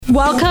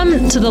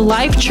Welcome to the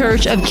Life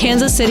Church of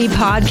Kansas City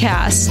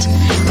podcast.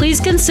 Please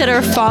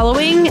consider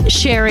following,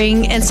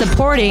 sharing, and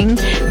supporting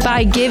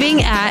by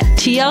giving at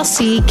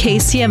tlckcmo.com.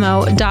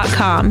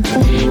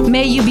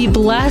 May you be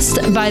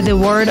blessed by the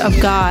word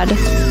of God.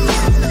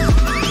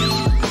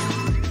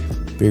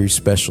 Very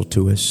special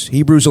to us.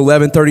 Hebrews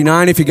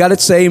 11:39. If you got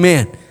it, say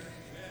amen.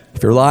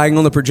 If you're lying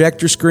on the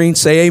projector screen,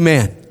 say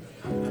amen.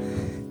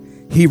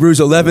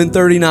 Hebrews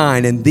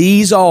 11:39. And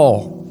these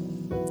all,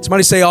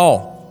 somebody say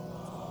all.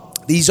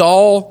 These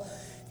all,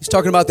 he's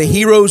talking about the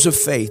heroes of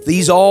faith.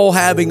 These all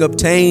having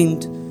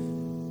obtained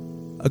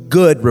a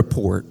good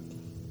report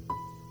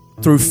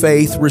through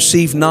faith,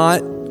 receive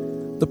not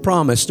the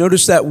promise.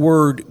 Notice that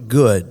word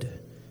good.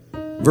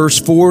 Verse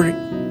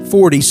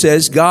 40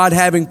 says, God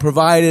having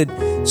provided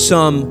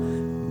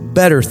some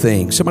better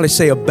thing. Somebody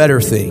say a better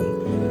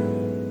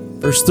thing.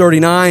 Verse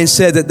 39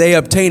 said that they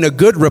obtain a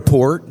good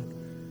report,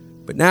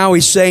 but now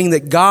he's saying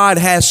that God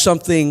has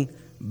something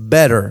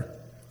better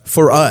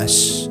for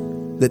us,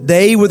 that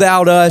they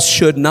without us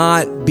should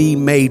not be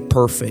made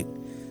perfect.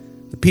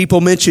 The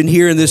people mentioned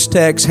here in this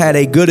text had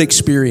a good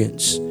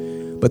experience,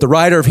 but the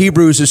writer of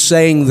Hebrews is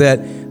saying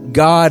that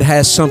God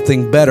has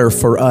something better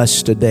for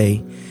us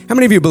today. How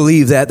many of you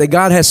believe that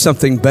God has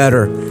something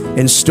better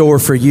in store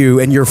for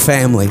you and your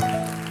family?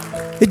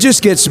 It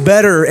just gets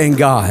better in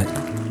God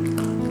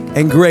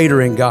and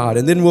greater in God.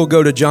 And then we'll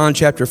go to John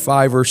chapter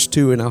 5, verse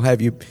 2, and I'll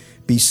have you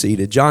be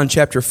seated. John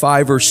chapter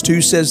 5, verse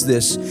 2 says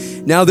this,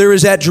 Now there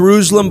is at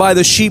Jerusalem by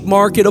the sheep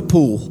market a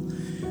pool,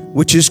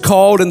 which is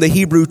called in the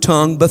Hebrew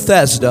tongue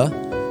Bethesda,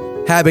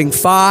 having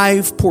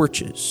 5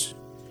 porches.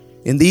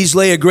 In these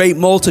lay a great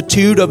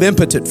multitude of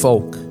impotent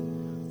folk,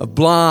 of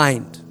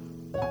blind,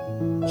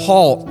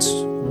 halt,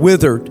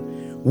 withered,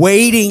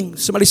 waiting,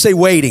 somebody say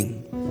waiting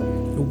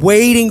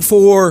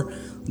for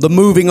the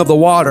moving of the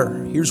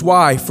water. Here's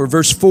why. For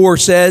verse 4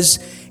 says,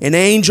 an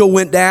angel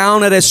went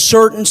down at a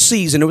certain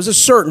season. It was a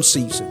certain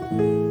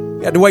season.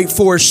 You had to wait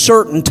for a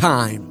certain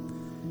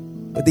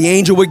time. But the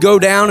angel would go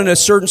down in a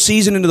certain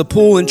season into the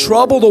pool and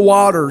trouble the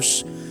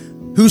waters.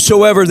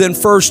 Whosoever then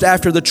first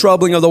after the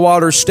troubling of the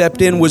waters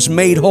stepped in was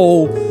made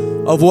whole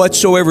of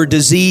whatsoever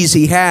disease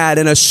he had.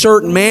 And a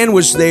certain man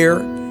was there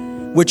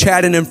which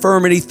had an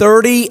infirmity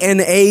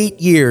 38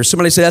 years.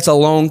 Somebody say that's a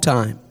long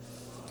time.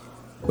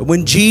 But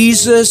when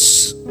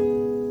Jesus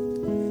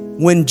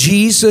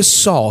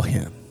saw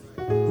him,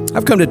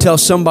 I've come to tell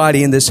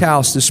somebody in this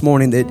house this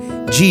morning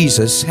that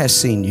Jesus has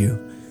seen you.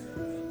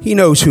 He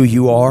knows who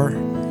you are.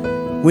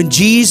 When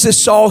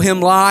Jesus saw him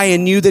lie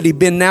and knew that he'd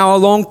been now a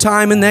long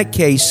time in that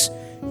case,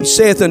 he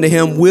saith unto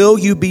him, Will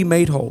you be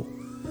made whole?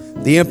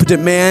 The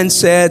impotent man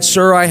said,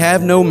 Sir, I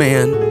have no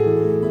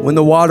man when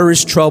the water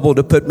is troubled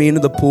to put me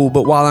into the pool,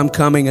 but while I'm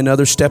coming,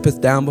 another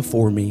steppeth down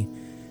before me.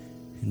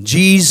 And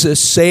Jesus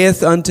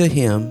saith unto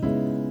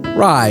him,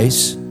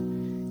 Rise,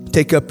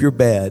 take up your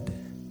bed,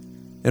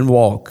 and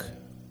walk.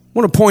 I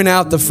want to point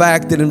out the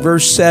fact that in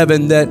verse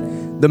 7 that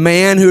the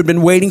man who had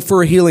been waiting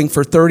for a healing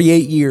for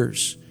 38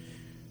 years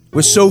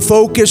was so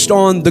focused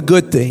on the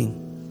good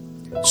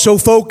thing, so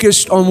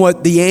focused on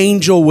what the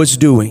angel was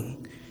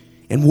doing,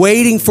 and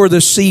waiting for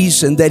the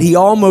season that he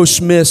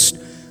almost missed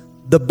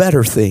the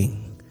better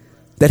thing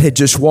that had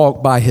just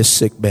walked by his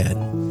sick bed.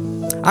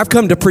 I've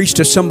come to preach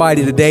to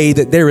somebody today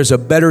that there is a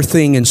better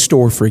thing in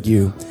store for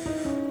you,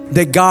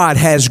 that God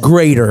has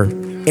greater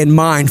in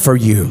mind for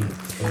you.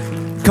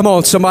 Come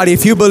on, somebody,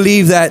 if you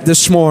believe that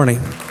this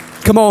morning,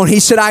 come on. He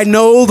said, I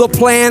know the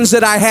plans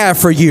that I have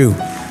for you,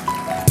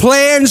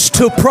 plans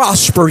to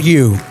prosper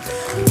you,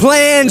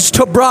 plans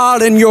to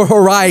broaden your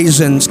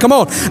horizons. Come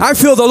on. I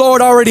feel the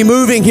Lord already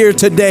moving here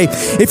today.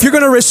 If you're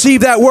going to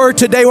receive that word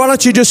today, why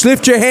don't you just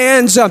lift your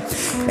hands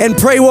and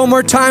pray one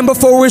more time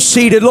before we're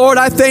seated. Lord,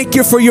 I thank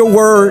you for your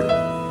word.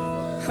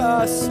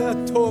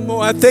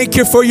 I thank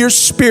you for your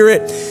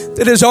spirit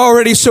that is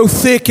already so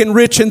thick and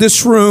rich in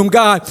this room.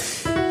 God,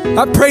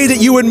 I pray that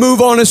you would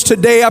move on us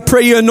today. I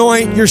pray you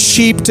anoint your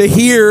sheep to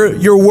hear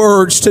your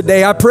words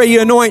today. I pray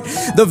you anoint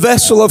the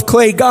vessel of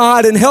clay,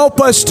 God, and help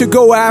us to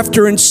go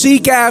after and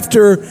seek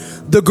after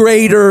the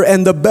greater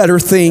and the better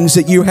things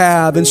that you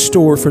have in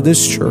store for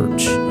this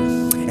church.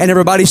 And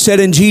everybody said,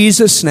 in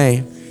Jesus'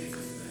 name.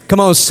 Come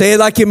on, say it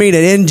like you mean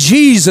it. In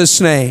Jesus'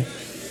 name.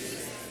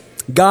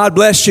 God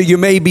bless you. You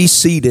may be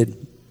seated.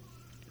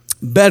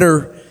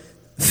 Better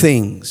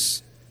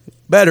things.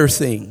 Better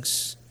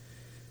things.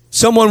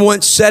 Someone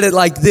once said it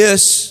like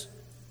this.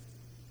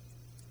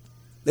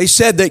 They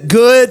said that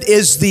good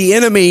is the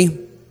enemy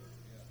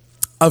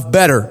of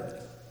better.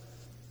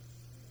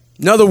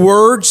 In other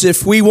words,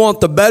 if we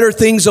want the better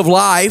things of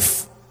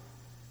life,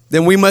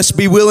 then we must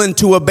be willing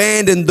to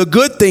abandon the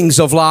good things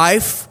of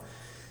life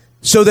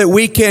so that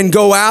we can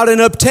go out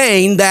and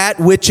obtain that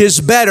which is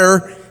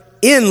better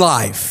in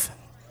life.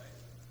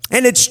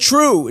 And it's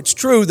true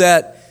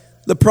that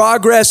the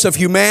progress of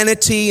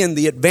humanity and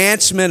the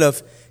advancement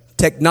of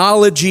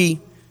technology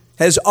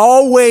has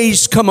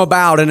always come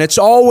about, and it's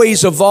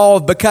always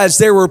evolved because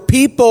there were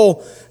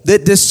people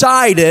that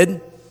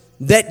decided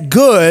that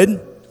good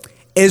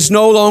is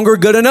no longer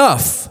good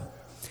enough.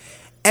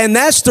 And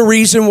that's the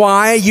reason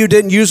why you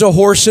didn't use a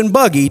horse and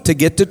buggy to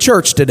get to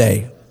church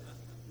today.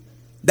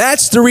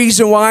 That's the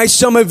reason why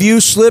some of you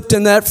slipped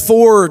in that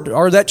Ford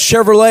or that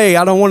Chevrolet.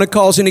 I don't want to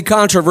cause any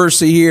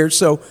controversy here.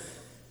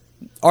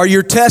 Or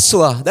your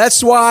Tesla.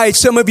 That's why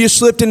some of you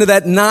slipped into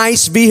that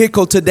nice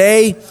vehicle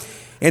today.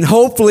 And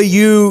hopefully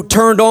you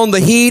turned on the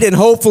heat and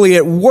hopefully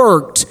it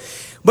worked.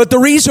 But the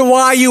reason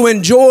why you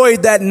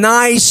enjoyed that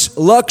nice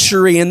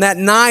luxury and that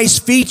nice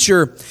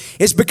feature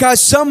is because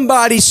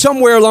somebody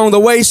somewhere along the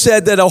way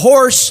said that a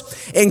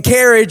horse and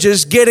carriage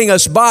is getting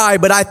us by,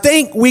 but I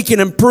think we can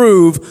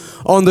improve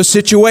on the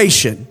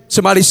situation.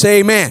 Somebody say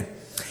amen.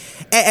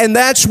 And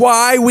that's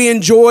why we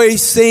enjoy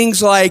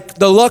things like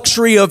the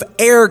luxury of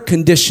air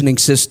conditioning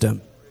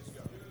system.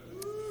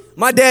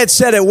 My dad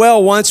said it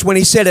well once when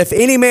he said, if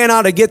any man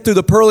ought to get through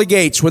the pearly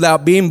gates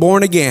without being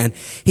born again,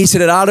 he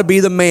said it ought to be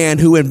the man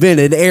who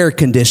invented air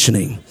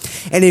conditioning.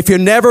 And if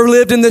you've never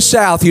lived in the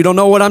South, you don't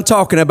know what I'm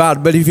talking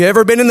about. But if you've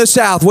ever been in the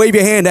South, wave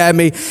your hand at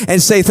me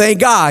and say, thank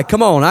God.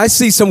 Come on, I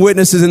see some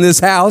witnesses in this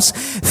house.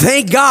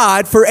 Thank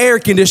God for air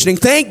conditioning.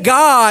 Thank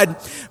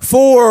God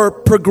for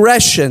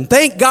progression.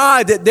 Thank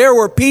God that there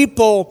were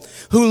people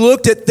who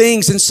looked at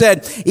things and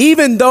said,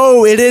 even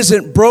though it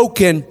isn't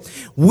broken,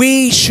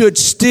 we should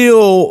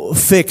still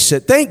fix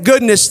it. Thank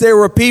goodness there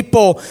were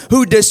people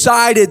who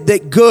decided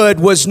that good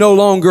was no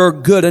longer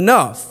good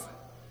enough.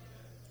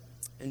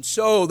 And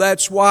so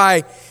that's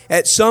why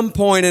at some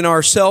point in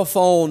our cell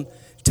phone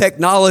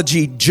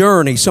technology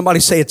journey, somebody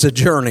say it's a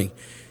journey.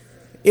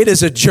 It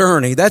is a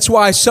journey. That's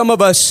why some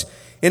of us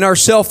in our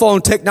cell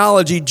phone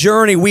technology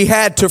journey, we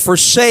had to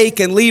forsake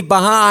and leave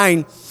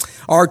behind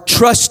our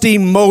trusty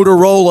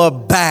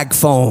Motorola bag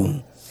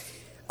phone.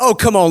 Oh,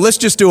 come on, let's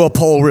just do a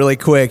poll really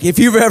quick. If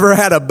you've ever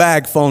had a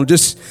bag phone,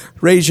 just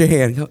raise your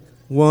hand.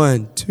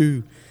 1,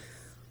 2.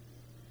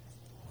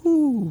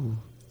 Ooh.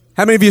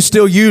 How many of you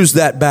still use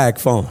that bag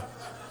phone?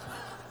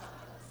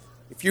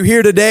 If you're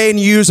here today and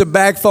you use a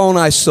bag phone,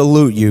 I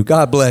salute you.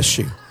 God bless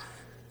you.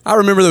 I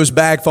remember those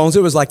bag phones.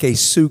 It was like a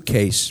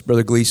suitcase,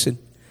 Brother Gleason.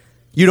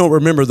 You don't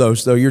remember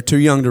those, though. You're too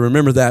young to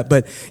remember that.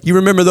 But you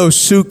remember those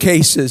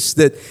suitcases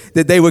that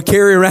they would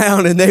carry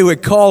around, and they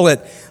would call it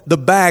the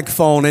bag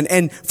phone.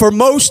 And for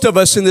most of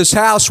us in this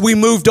house, we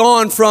moved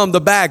on from the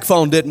bag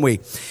phone, didn't we?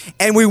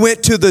 And we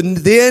went to the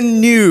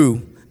then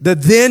new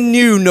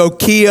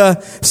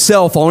Nokia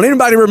cell phone.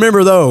 Anybody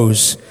remember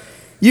those?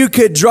 You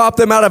could drop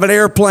them out of an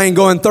airplane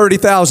going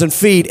 30,000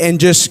 feet and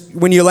just,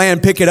 when you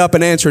land, pick it up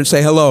and answer and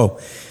say hello.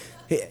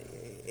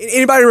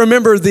 Anybody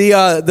remember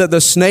the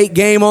snake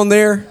game on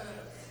there?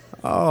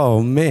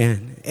 Oh,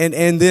 man.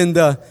 And then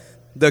the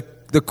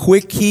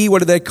quick key, what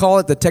do they call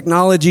it? The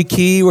technology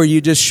key where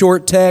you just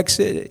short text.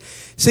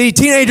 See,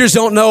 teenagers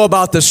don't know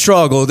about the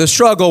struggle. The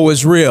struggle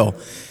was real.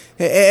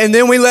 And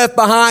then we left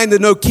behind the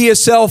Nokia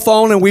cell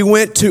phone and we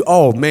went to,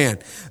 oh, man,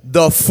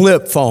 the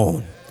flip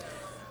phone.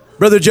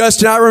 Brother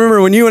Justin, I remember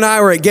when you and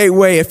I were at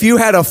Gateway, if you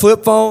had a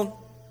flip phone,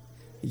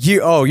 you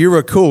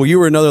were cool. You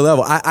were another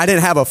level. I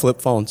didn't have a flip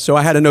phone, so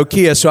I had a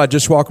Nokia, so I'd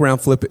just walk around,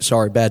 flip it.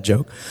 Sorry, bad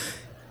joke.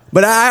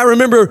 But I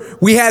remember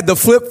we had the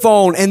flip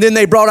phone, and then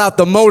they brought out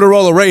the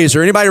Motorola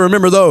Razr. Anybody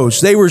remember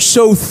those? They were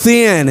so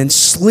thin and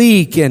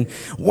sleek, and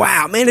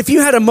wow, man, if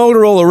you had a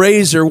Motorola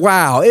Razr,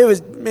 wow, it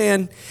was,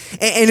 man.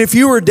 And if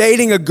you were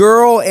dating a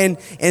girl and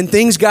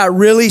things got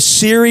really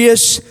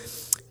serious,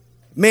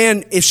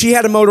 man, if she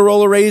had a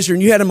Motorola Razr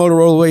and you had a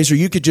Motorola Razr,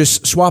 you could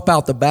just swap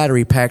out the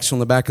battery packs on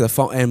the back of the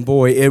phone. And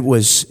boy, it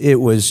was,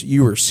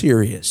 you were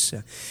serious.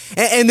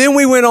 And then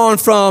we went on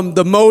from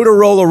the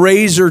Motorola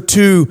Razr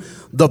to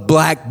the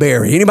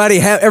BlackBerry. Anybody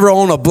ever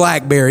own a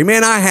BlackBerry?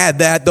 Man, I had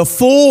that. The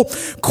full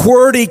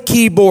QWERTY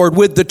keyboard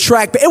with the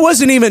trackpad. It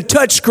wasn't even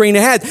touchscreen.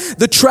 It had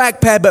the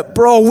trackpad, but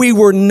bro, we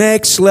were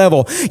next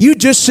level. You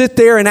just sit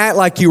there and act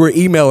like you were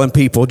emailing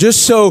people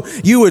just so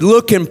you would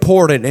look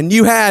important. And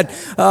you had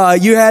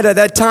at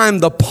that time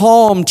the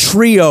Palm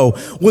Trio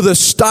with a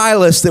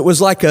stylus that was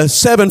like a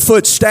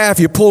 7-foot staff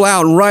you pull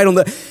out and write on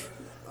the...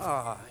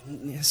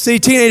 See,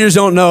 teenagers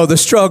don't know the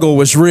struggle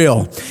was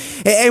real.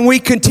 And we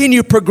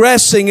continue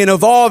progressing and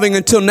evolving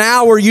until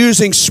now we're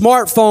using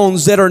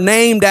smartphones that are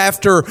named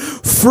after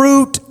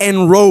fruit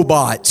and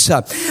robots.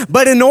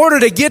 But in order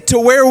to get to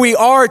where we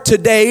are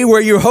today, where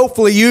you're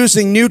hopefully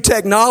using new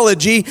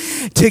technology,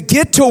 to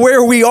get to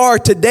where we are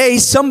today,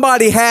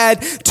 somebody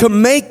had to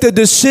make the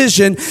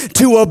decision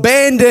to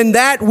abandon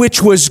that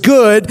which was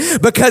good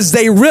because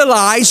they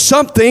realized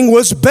something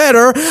was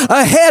better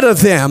ahead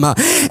of them.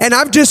 And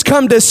I've just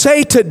come to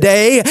say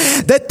today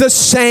that the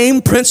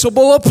same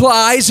principle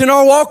applies in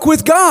our walk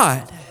with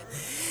God.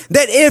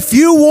 That if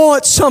you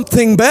want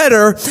something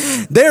better,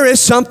 there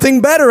is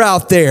something better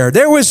out there.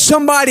 There was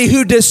somebody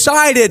who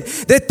decided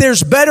that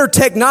there's better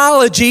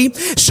technology,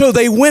 so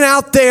they went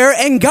out there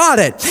and got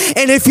it.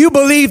 And if you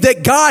believe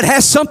that God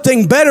has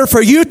something better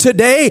for you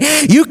today,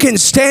 you can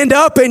stand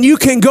up and you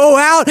can go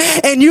out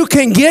and you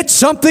can get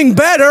something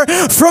better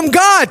from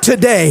God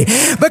today.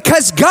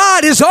 Because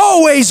God has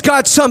always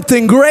got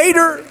something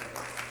greater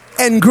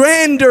and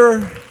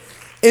grander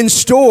in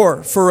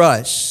store for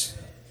us.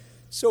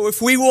 So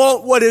if we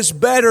want what is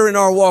better in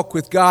our walk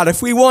with God,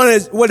 if we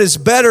want what is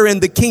better in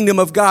the kingdom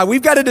of God,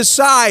 we've got to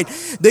decide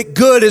that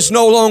good is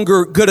no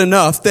longer good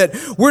enough, that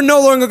we're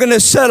no longer going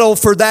to settle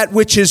for that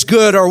which is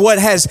good or what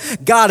has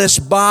got us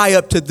by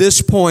up to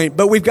this point,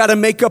 but we've got to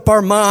make up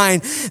our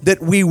mind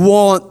that we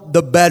want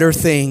the better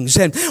things.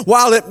 And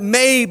while it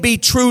may be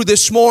true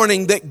this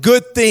morning that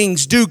good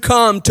things do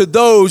come to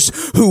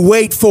those who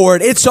wait for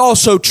it, it's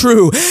also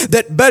true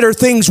that better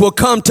things will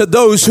come to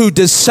those who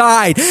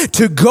decide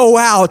to go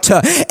out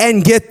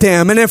and get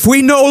them. And if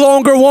we no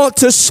longer want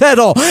to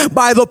settle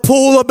by the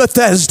pool of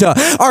Bethesda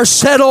or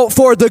settle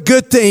for the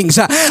good things,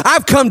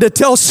 I've come to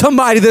tell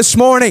somebody this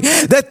morning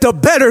that the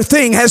better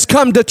thing has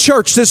come to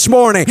church this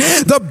morning.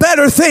 The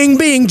better thing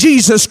being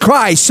Jesus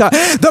Christ.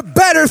 The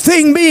better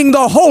thing being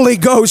the Holy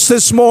Ghost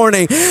this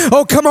morning.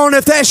 Oh, come on,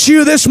 if that's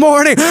you this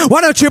morning,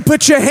 why don't you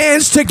put your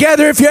hands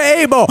together if you're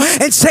able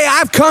and say,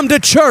 I've come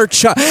to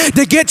church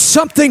to get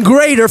something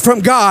greater from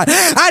God.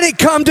 I didn't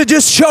come to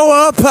just show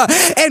up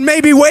and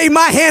maybe wave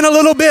my hand a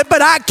little bit,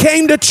 but I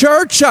came to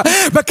church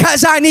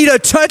because I need a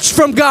touch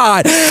from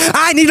God.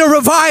 I need a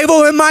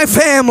revival in my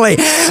family.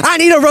 I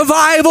need a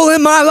revival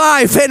in my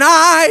life, and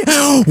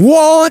I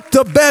want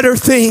the better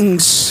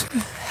things.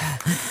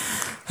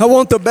 I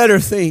want the better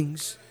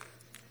things.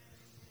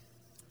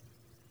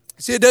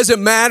 See, it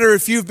doesn't matter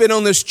if you've been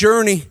on this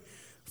journey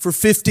for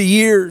 50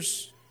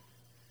 years.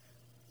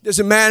 It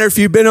doesn't matter if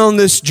you've been on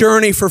this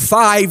journey for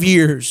 5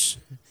 years.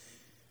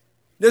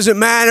 It doesn't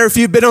matter if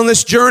you've been on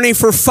this journey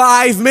for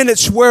 5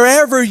 minutes.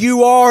 Wherever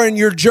you are in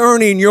your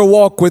journey and your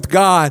walk with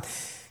God,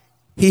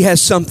 He has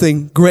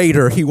something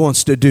greater He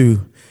wants to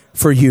do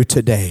for you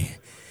today.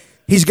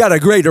 He's got a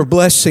greater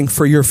blessing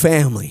for your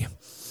family.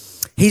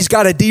 He's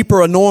got a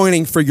deeper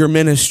anointing for your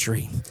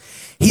ministry.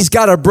 He's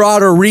got a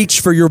broader reach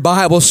for your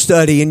Bible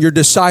study and your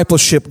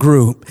discipleship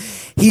group.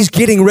 He's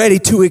getting ready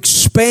to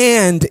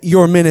expand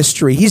your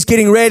ministry. He's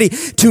getting ready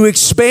to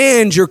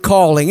expand your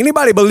calling.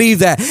 Anybody believe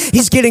that?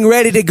 He's getting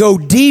ready to go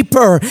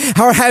deeper,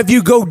 or have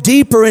you go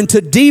deeper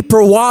into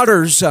deeper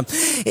waters.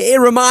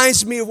 It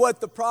reminds me of what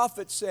the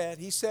prophet said.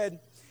 He said,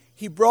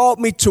 He brought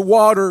me to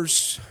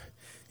waters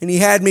and He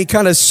had me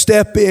kind of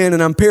step in,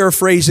 and I'm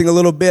paraphrasing a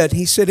little bit.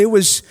 He said it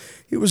was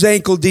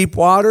ankle deep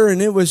water,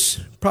 and it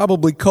was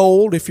probably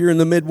cold if you're in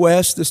the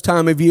Midwest this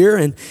time of year.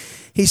 And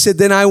he said,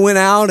 then I went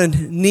out in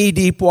knee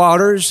deep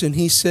waters. And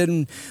he said,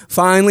 and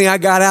finally I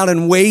got out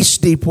in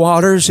waist deep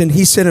waters. And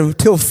he said,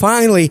 until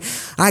finally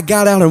I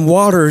got out in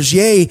waters,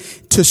 yea,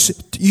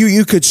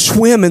 you could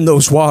swim in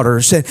those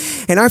waters.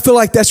 And I feel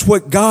like that's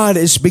what God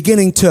is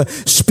beginning to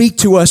speak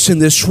to us in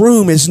this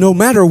room, is no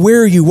matter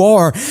where you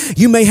are,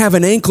 you may have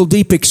an ankle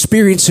deep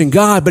experience in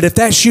God, but if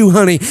that's you,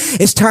 honey,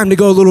 it's time to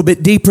go a little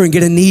bit deeper and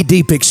get a knee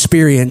deep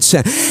experience.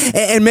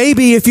 And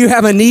maybe if you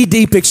have a knee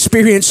deep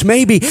experience,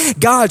 maybe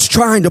God's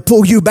trying to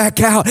pull you back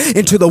out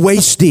into the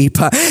waist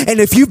deep. And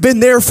if you've been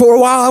there for a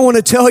while, I want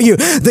to tell you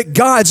that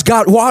God's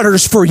got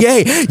waters for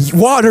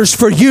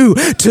you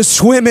to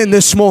swim in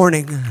this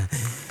morning.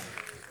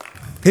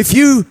 If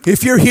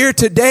you're here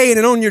today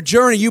and on your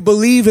journey, you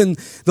believe in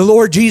the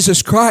Lord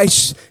Jesus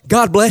Christ,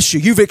 God bless you.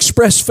 You've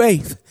expressed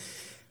faith.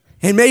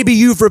 And maybe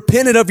you've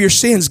repented of your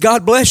sins.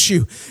 God bless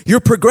you. You're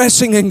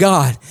progressing in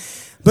God.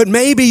 But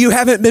maybe you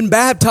haven't been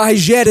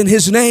baptized yet in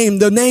His name,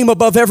 the name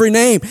above every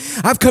name.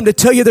 I've come to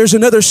tell you there's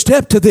another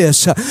step to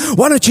this.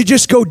 Why don't you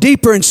just go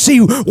deeper and see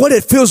what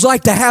it feels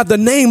like to have the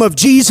name of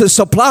Jesus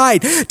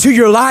applied to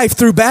your life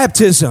through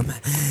baptism.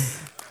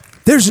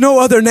 There's no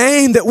other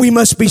name that we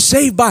must be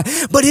saved by.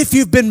 But if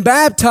you've been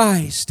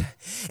baptized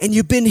and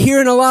you've been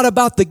hearing a lot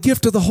about the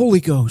gift of the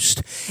Holy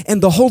Ghost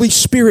and the Holy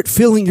Spirit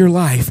filling your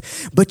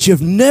life, but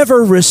you've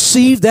never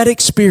received that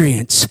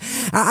experience,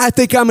 I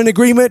think I'm in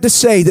agreement to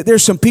say that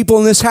there's some people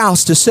in this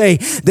house to say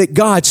that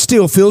God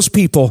still fills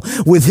people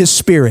with His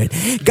Spirit.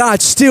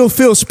 God still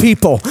fills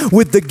people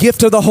with the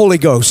gift of the Holy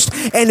Ghost.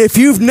 And if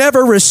you've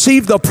never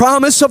received the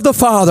promise of the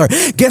Father,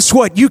 guess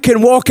what? You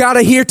can walk out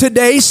of here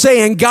today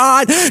saying,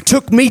 God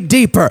took me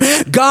deeper.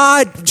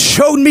 God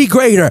showed me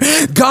greater.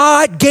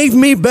 God gave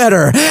me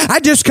better. I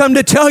just come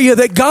to tell you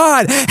that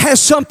God has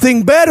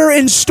something better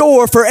in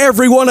store for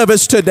every one of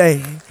us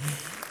today.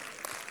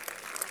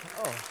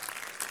 Oh.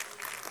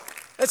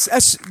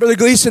 That's Brother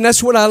Gleason,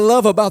 that's what I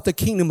love about the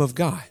kingdom of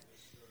God.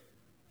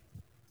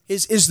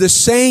 Is the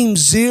same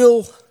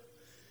zeal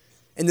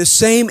and the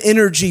same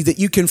energy that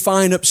you can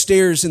find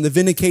upstairs in the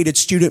Vindicated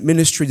Student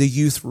Ministry, the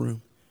youth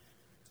room.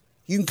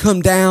 You can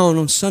come down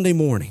on Sunday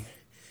morning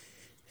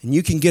and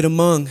you can get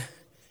among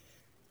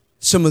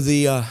some of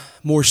the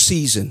more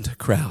seasoned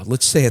crowd.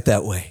 Let's say it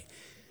that way.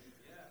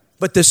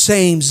 But the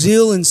same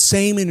zeal and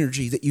same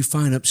energy that you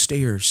find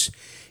upstairs,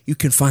 you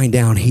can find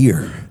down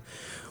here.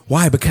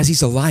 Why? Because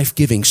He's a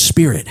life-giving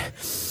Spirit.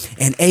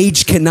 and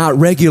age cannot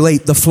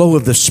regulate the flow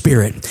of the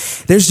Spirit.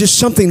 There's just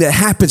something that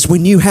happens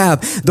when you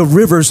have the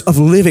rivers of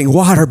living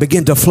water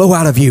begin to flow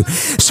out of you.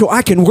 So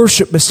I can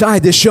worship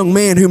beside this young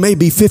man who may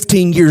be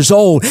 15 years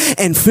old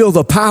and feel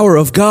the power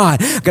of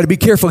God. I got to be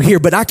careful here,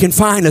 but I can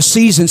find a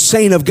seasoned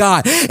saint of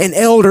God, an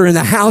elder in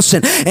the house,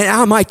 and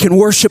I might can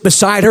worship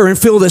beside her and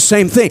feel the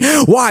same thing.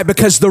 Why?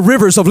 Because the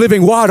rivers of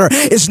living water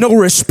is no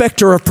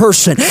respecter of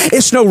person.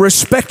 It's no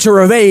respecter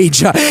of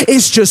age.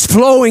 It's just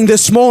flowing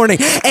this morning,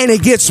 and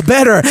it gets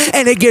better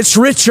and it gets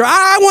richer.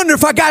 I wonder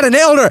if I got an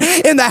elder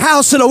in the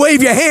house that'll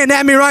wave your hand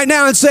at me right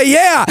now and say,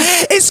 yeah,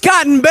 it's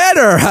gotten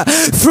better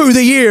through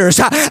the years.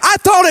 I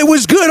thought it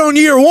was good on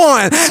year 1.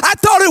 I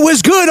thought it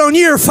was good on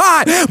year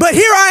 5, but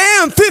here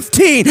I am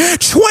 15,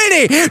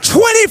 20,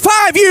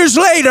 25 years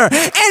later,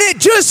 and it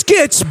just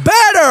gets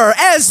better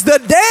as the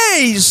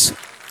days.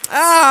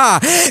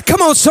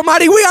 Come on,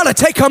 somebody. We ought to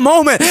take a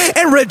moment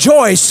and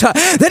rejoice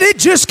that it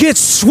just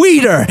gets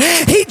sweeter.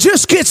 He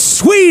just gets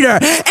sweeter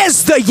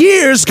as the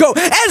years go,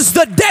 as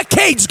the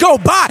decades go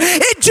by.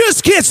 It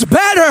just gets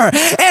better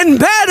and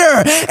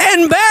better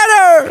and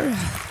better.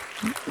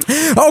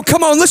 Oh,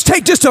 come on, let's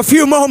take just a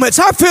few moments.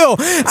 I feel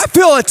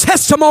a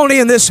testimony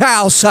in this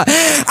house.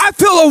 I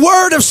feel a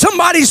word of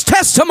somebody's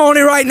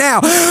testimony right now.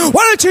 Why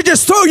don't you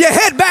just throw your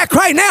head back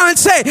right now and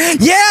say,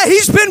 yeah,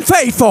 he's been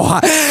faithful.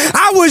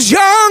 I was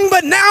young,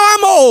 but now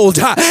I'm old.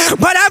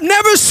 But I've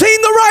never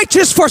seen the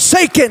righteous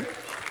forsaken.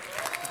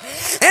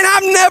 And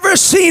I've never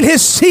seen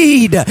his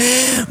seed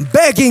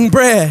begging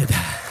bread.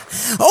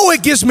 Oh,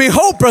 it gives me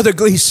hope, Brother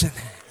Gleason.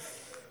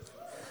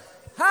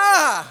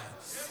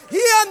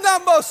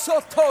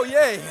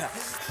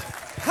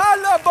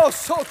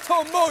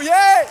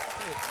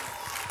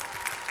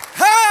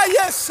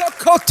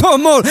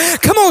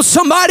 Come on,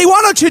 somebody.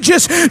 Why don't you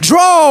just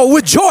draw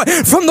with joy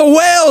from the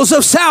wells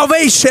of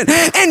salvation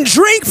and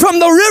drink from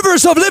the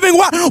rivers of living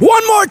water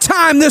one more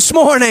time this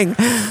morning?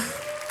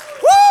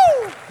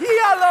 Woo!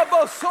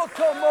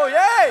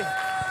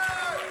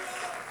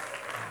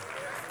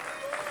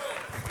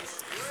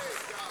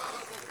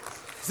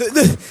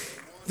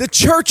 The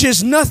church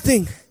is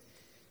nothing.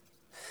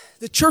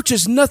 The church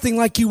is nothing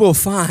like you will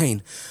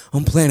find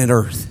on planet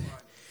Earth.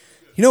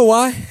 You know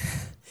why?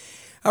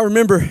 I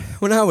remember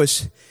when I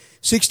was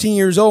 16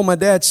 years old, my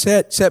dad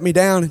sat me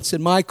down and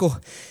said, Michael,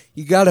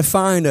 you got to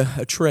find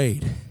a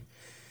trade.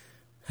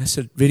 I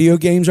said, video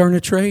games aren't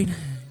a trade?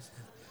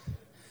 He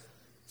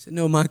said,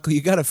 no, Michael,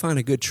 you got to find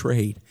a good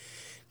trade.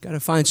 Got to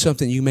find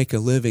something you make a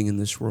living in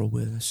this world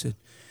with. I said,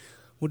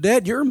 well,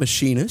 Dad, you're a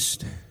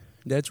machinist.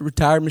 Dad's a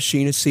retired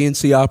machinist,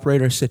 CNC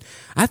operator. I said,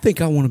 I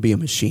think I want to be a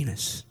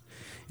machinist.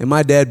 And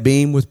my dad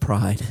beamed with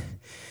pride.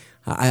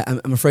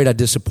 I'm afraid I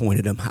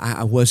disappointed him.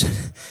 I wasn't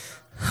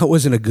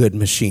a good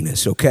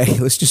machinist, okay?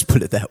 Let's just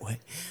put it that way.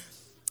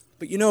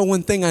 But you know,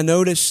 one thing I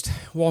noticed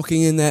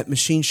walking in that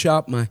machine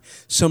shop, my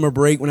summer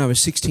break when I was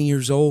 16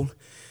 years old,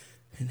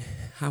 and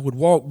I would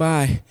walk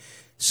by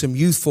some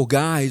youthful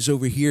guys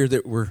over here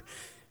that were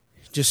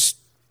just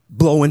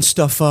blowing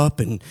stuff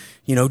up and,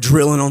 you know,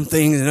 drilling on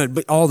things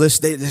and all this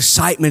the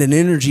excitement and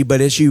energy.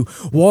 But as you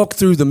walk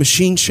through the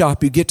machine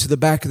shop, you get to the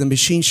back of the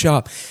machine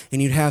shop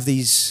and you'd have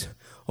these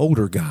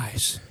older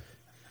guys.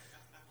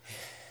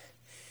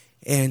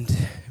 And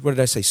what did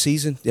I say?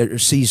 Seasoned? They're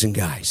seasoned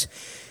guys.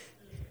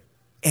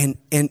 And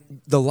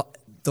the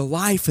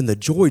life and the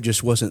joy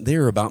just wasn't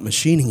there about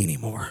machining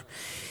anymore.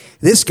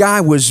 This guy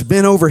was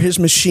bent over his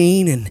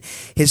machine and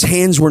his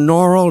hands were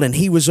gnarled and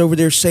he was over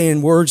there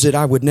saying words that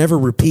I would never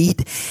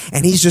repeat.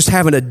 And he's just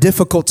having a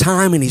difficult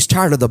time and he's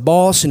tired of the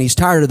boss and he's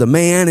tired of the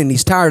man and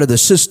he's tired of the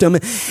system.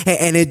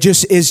 And it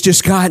just is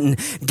just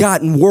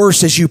gotten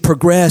worse as you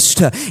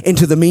progressed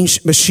into the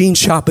machine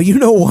shop. But you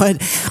know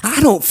what?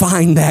 I don't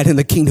find that in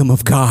the kingdom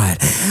of God.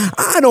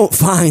 I don't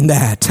find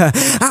that.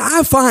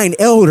 I find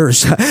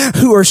elders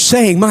who are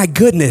saying, my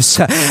goodness,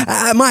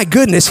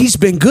 he's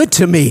been good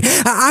to me.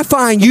 I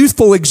find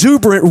youthful,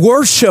 exuberant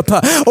worship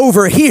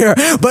over here.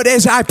 But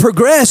as I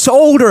progress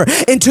older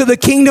into the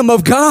kingdom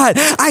of God,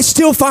 I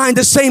still find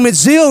the same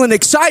zeal and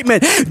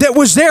excitement that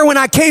was there when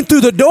I came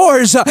through the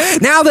doors.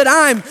 Now that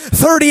I'm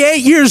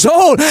 38 years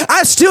old,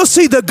 I still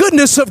see the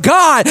goodness of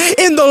God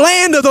in the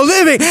land of the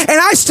living. And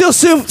I still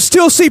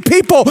see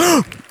people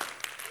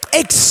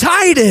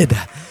excited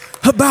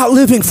about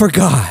living for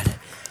God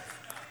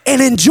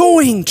and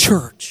enjoying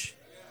church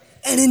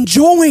and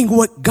enjoying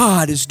what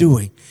God is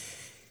doing.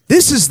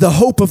 This is the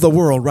hope of the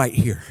world right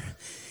here.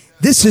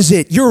 This is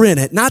it. You're in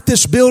it. Not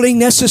this building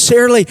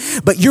necessarily,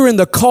 but you're in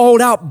the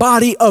called out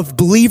body of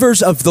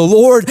believers of the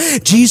Lord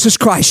Jesus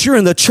Christ. You're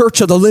in the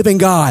church of the living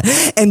God.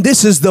 And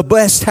this is the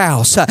best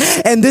house.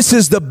 And this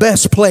is the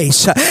best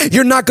place.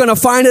 You're not going to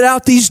find it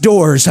out these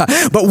doors.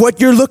 But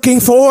what you're looking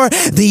for,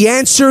 the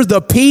answer,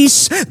 the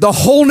peace, the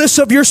wholeness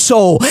of your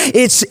soul,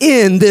 it's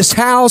in this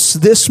house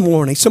this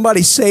morning.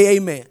 Somebody say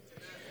amen.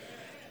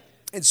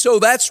 And so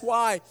that's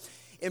why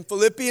in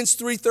Philippians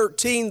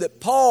 3:13 that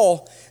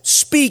Paul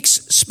speaks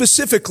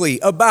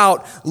specifically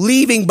about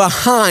leaving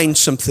behind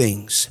some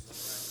things.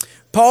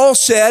 Paul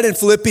said in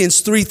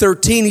Philippians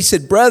 3:13, he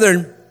said,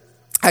 brethren,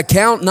 I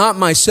count not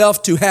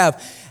myself to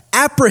have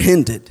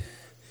apprehended.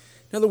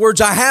 In other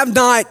words, I have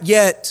not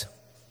yet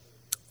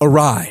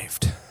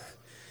arrived.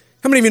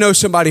 How many of you know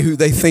somebody who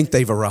they think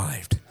they've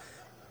arrived?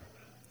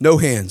 No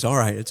hands. All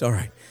right, it's all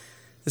right.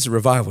 This is a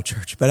revival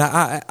church. But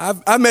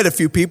I've met a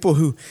few people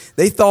who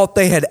they thought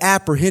they had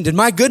apprehended.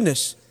 My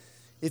goodness,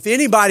 if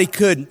anybody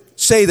could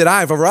say that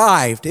I've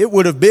arrived, it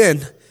would have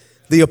been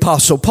the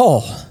Apostle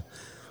Paul,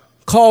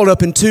 called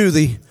up into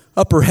the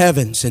upper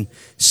heavens and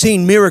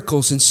seen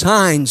miracles and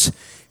signs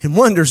and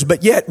wonders.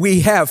 But yet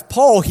we have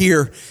Paul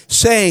here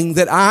saying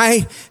that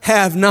I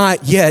have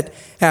not yet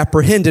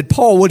apprehended.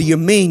 Paul, what do you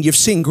mean? You've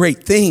seen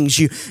great things.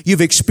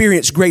 You've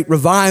experienced great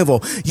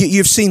revival.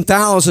 You've seen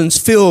thousands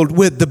filled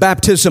with the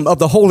baptism of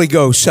the Holy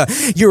Ghost.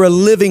 You're a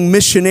living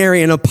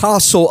missionary and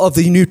apostle of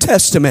the New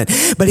Testament.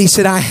 But he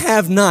said, I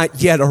have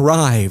not yet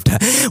arrived.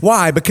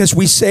 Why? Because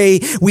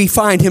we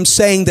find him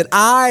saying that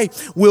I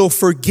will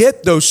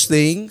forget those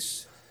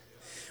things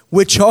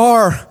which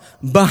are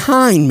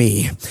behind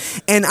me,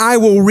 and I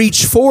will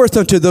reach forth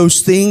unto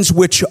those things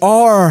which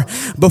are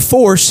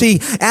before.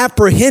 See,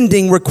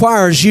 apprehending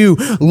requires you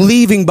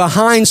leaving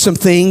behind some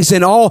things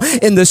and all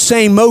in the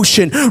same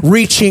motion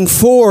reaching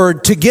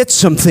forward to get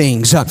some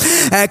things.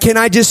 Can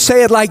I just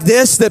say it like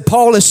this, that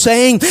Paul is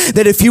saying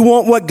that if you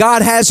want what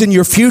God has in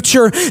your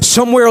future,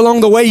 somewhere along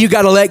the way you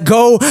got to let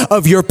go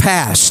of your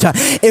past.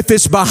 If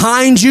it's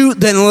behind you,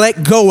 then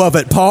let go of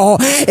it, Paul.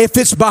 If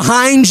it's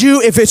behind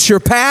you, if it's your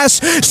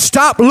past,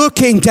 stop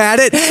looking at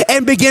it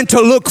and begin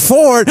to look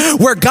forward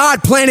where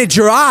God planted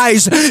your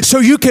eyes so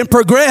you can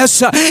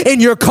progress in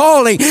your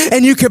calling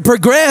and you can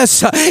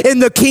progress in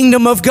the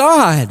kingdom of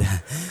God.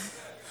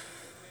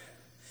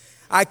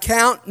 I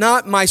count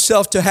not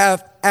myself to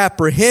have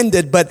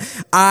apprehended, but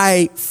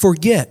I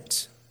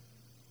forget.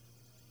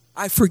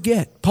 I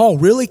forget. Paul,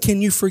 really?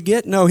 Can you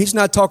forget? No, he's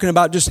not talking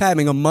about just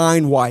having a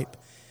mind wipe,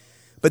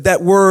 but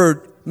that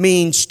word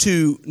means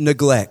to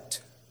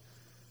neglect,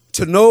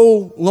 to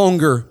no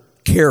longer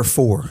care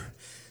for,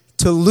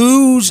 to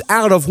lose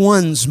out of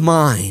one's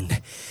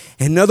mind.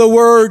 In other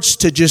words,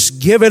 to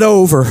just give it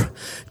over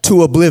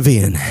to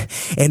oblivion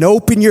and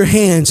open your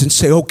hands and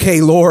say,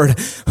 okay, Lord,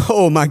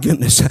 oh my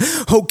goodness.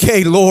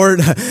 Okay,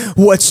 Lord,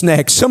 what's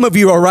next? Some of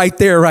you are right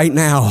there right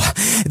now,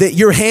 that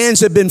your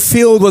hands have been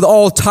filled with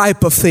all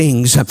type of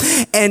things,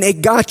 and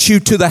it got you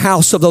to the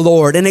house of the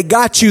Lord, and it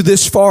got you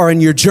this far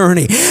in your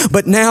journey.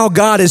 But now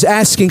God is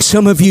asking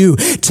some of you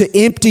to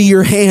empty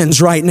your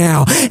hands right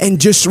now and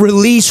just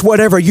release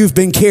whatever you've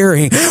been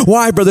carrying.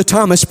 Why, Brother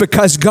Thomas?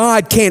 Because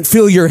God can't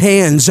fill your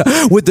hands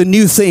with the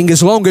new thing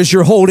as long as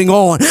you're holding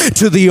on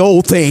to the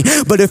old thing.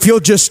 But if you'll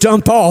just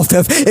dump off,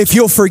 if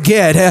you'll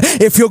forget,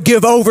 if you'll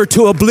give over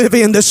to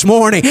oblivion this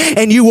morning,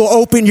 and you will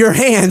open your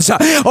hands,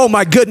 oh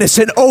my goodness,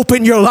 and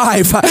open your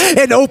life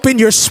and open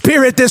your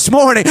spirit this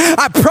morning,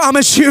 I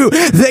promise you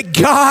that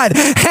God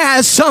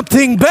has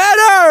something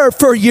better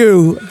for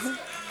you.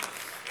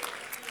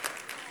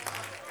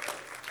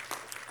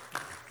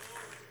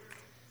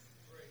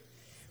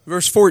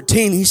 Verse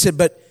 14, he said,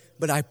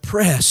 but I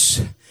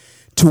press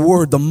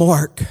toward the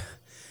mark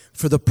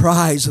for the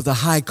prize of the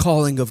high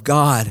calling of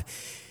God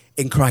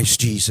in Christ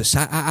Jesus.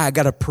 I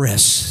got to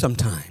press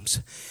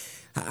sometimes.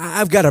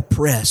 I've got to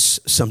press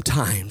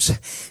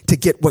sometimes to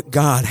get what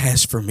God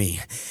has for me.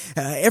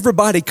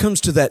 Everybody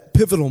comes to that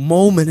pivotal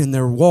moment in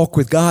their walk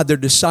with God, their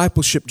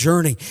discipleship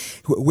journey,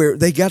 where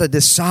they got to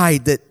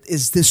decide that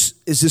is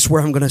this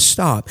where I'm going to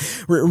stop?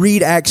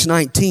 Read Acts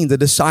 19, the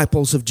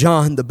disciples of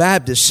John the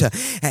Baptist.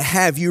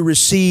 Have you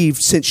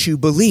received since you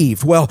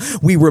believed? Well,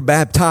 we were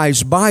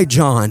baptized by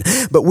John,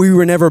 but we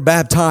were never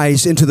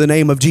baptized into the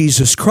name of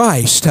Jesus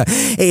Christ.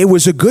 It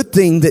was a good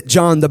thing that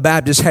John the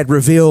Baptist had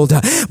revealed,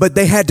 but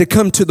they had to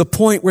come to the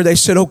point where they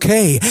said,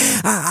 okay,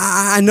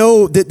 I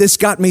know that this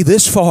got me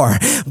this far,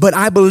 but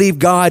I believe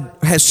God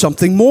has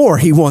something more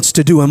He wants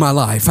to do in my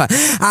life.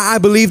 I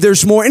believe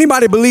there's more.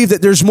 Anybody believe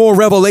that there's more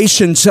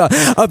revelations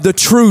of the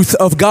truth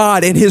of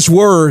God and His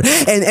Word,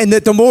 and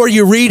that the more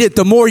you read it,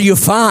 the more you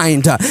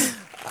find.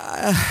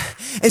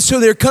 And so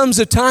there comes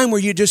a time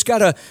where you just got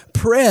to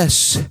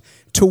press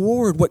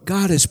toward what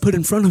God has put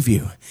in front of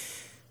you.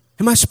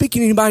 Am I speaking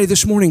to anybody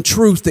this morning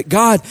truth that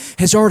God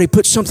has already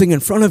put something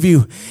in front of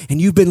you and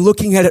you've been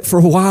looking at it for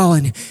a while,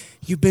 and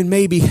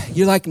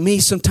you're like me,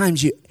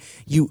 sometimes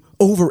you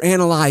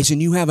overanalyze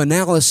and you have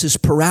analysis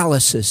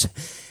paralysis.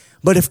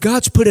 But if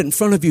God's put it in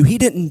front of you, He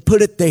didn't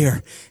put it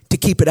there to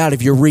keep it out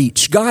of your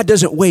reach. God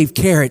doesn't wave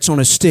carrots on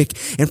a stick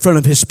in front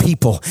of His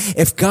people.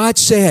 If God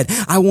said,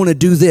 I want to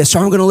do this, or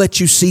I'm going to let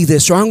you see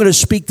this, or I'm going to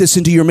speak this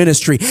into your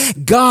ministry,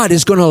 God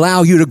is going to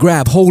allow you to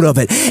grab hold of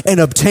it and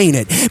obtain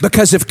it.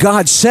 Because if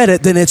God said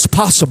it, then it's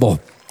possible.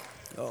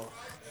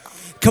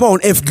 Come on,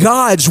 if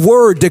God's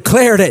word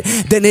declared it,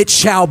 then it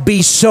shall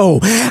be so.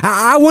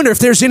 I wonder if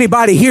there's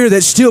anybody here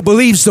that still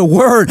believes the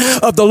word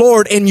of the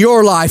Lord in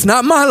your life.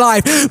 Not my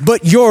life,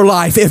 but your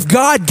life. If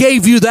God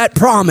gave you that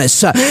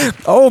promise,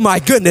 oh my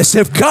goodness,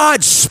 if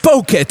God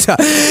spoke it,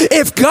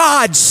 if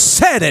God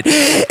said it,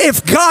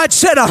 if God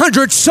said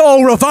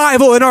 100-soul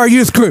revival in our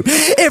youth group,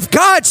 if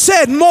God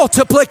said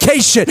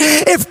multiplication,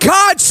 if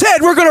God said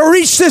we're going to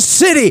reach this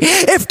city,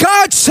 if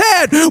God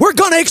said we're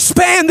going to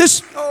expand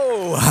this,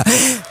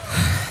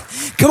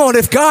 come on,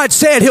 if God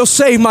said He'll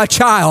save my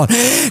child.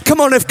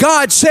 Come on, if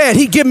God said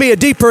He'd give me a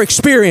deeper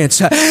experience.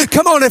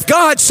 Come on, if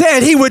God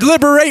said He would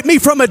liberate me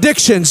from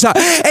addictions,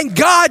 and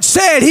God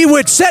said He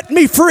would set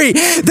me free,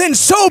 then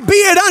so be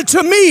it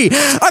unto me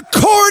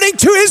according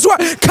to His word.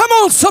 Come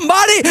on,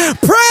 somebody,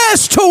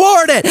 press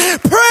toward it.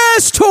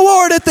 Press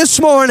toward it this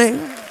morning.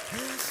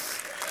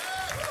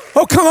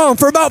 Oh, come on,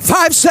 for about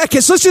 5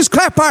 seconds, let's just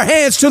clap our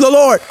hands to the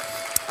Lord.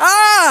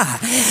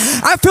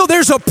 I feel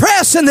there's a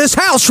press in this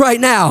house right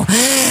now.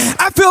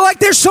 I feel like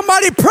there's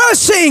somebody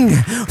pressing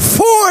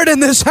forward in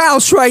this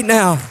house right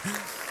now.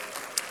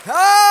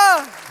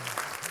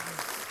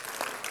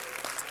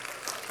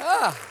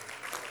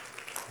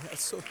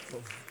 That's so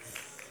cool.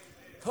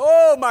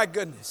 Oh my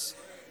goodness.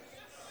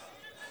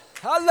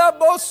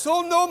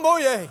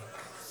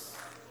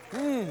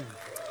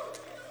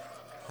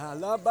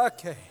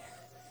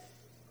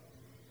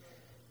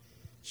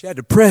 She had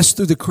to press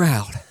through the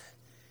crowd,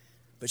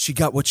 but she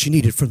got what she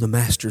needed from the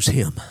Master's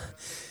hymn.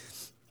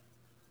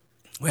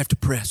 We have to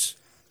press.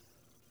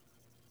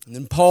 And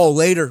then Paul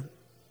later,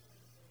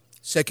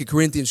 2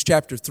 Corinthians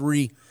chapter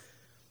 3,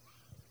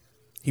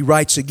 he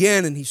writes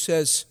again and he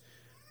says,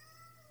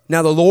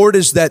 now the Lord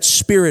is that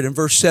Spirit in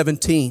verse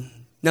 17.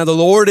 Now the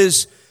Lord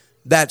is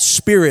that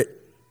Spirit.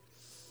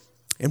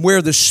 And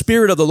where the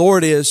Spirit of the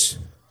Lord is,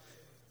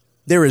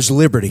 there is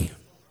liberty.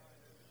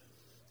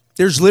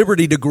 There's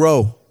liberty to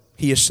grow,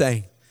 he is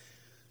saying.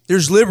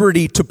 There's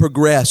liberty to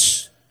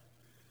progress.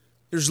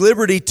 There's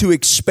liberty to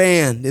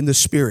expand in the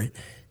Spirit.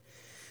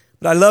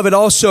 But I love it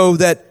also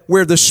that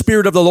where the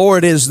Spirit of the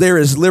Lord is, there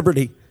is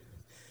liberty.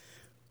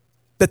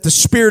 That the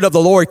Spirit of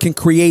the Lord can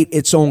create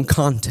its own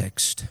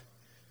context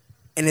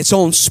and its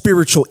own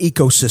spiritual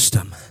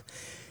ecosystem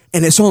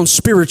and its own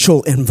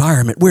spiritual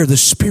environment. Where the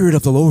Spirit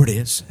of the Lord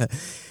is,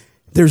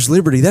 there's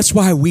liberty. That's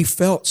why we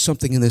felt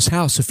something in this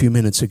house a few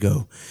minutes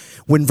ago.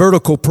 When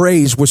vertical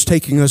praise was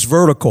taking us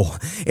vertical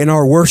in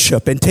our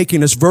worship and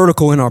taking us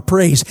vertical in our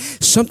praise,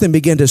 something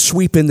began to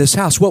sweep in this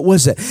house. What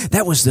was it?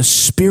 That was the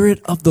Spirit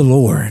of the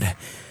Lord.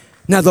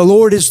 Now the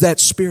Lord is that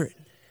Spirit.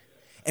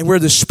 And where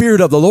the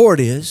Spirit of the Lord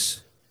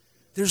is,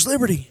 there's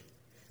liberty.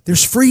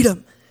 There's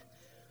freedom.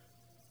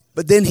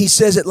 But then he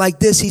says it like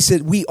this. He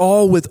said, we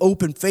all with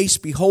open face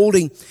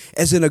beholding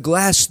as in a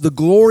glass the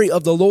glory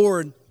of the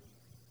Lord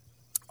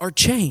are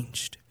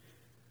changed.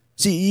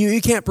 See, you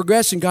can't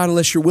progress in God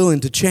unless you're willing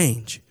to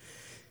change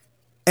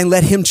and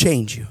let Him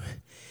change you.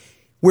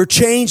 We're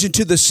changed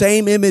into the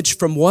same image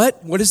from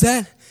what? What is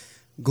that?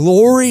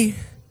 Glory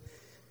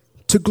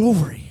to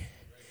glory.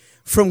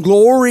 From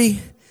glory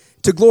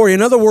to glory.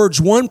 In other words,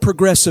 one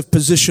progressive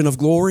position of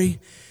glory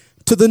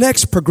to the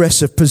next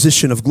progressive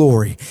position of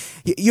glory.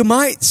 You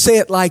might say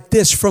it like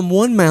this, from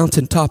one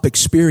mountaintop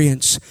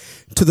experience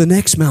to the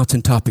next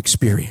mountaintop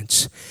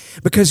experience.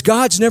 Because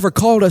God's never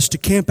called us to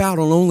camp out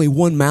on only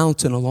one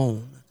mountain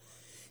alone.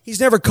 He's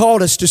never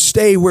called us to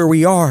stay where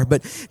we are.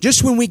 But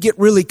just when we get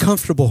really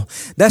comfortable,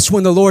 that's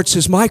when the Lord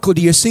says, Michael,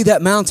 do you see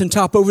that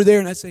mountaintop over there?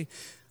 And I say,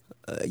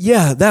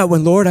 yeah, that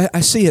one, Lord.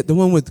 I see it. The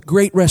one with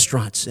great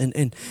restaurants.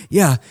 And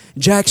yeah,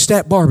 Jack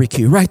Stat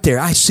Barbecue right there.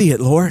 I see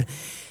it, Lord.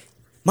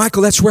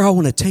 Michael, that's where I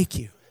want to take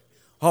you.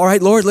 All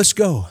right, Lord, let's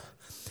go.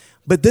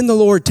 But then the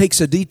Lord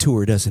takes a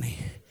detour, doesn't He?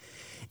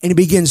 And He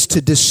begins to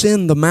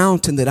descend the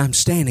mountain that I'm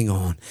standing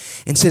on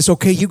and says,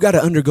 okay, you've got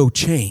to undergo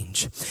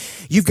change.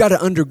 You've got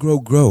to undergo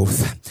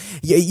growth.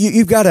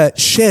 You've got to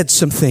shed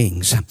some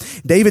things.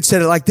 David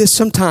said it like this,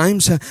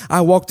 sometimes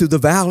I walk through the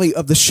valley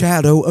of the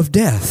shadow of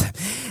death.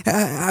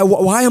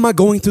 Why am I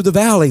going through the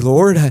valley,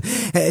 Lord?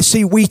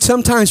 See, we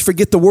sometimes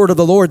forget the word of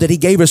the Lord that He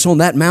gave us on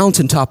that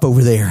mountaintop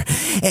over there.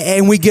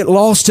 And we get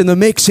lost in the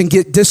mix and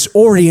get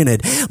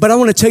disoriented. But I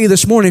want to tell you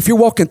this morning, if you're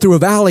walking through a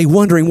valley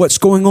wondering what's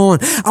going on,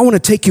 I want to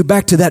take you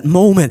back to that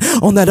moment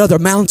on that other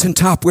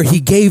mountaintop where He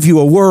gave you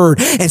a word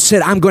and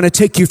said, I'm going to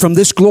take you from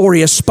this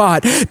glorious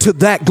spot to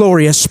that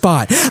glorious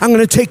spot. I'm going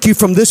to take you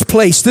from this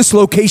place, this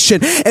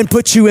location, and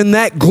put you in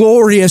that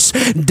glorious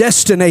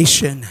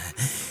destination.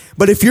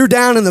 But if you're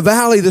down in the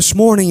valley this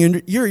morning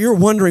and you're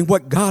wondering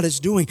what God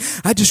is doing,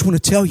 I just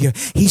want to tell you,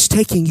 He's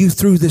taking you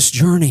through this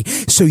journey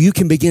so you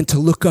can begin to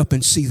look up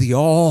and see the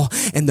awe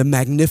and the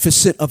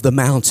magnificent of the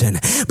mountain.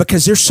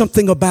 Because there's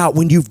something about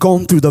when you've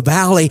gone through the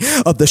valley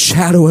of the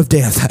shadow of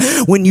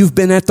death, when you've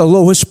been at the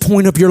lowest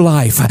point of your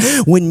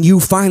life, when you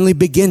finally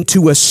begin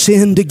to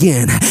ascend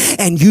again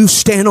and you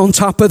stand on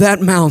top of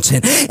that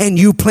mountain and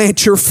you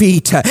plant your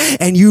feet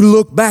and you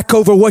look back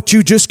over what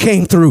you just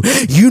came through,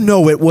 you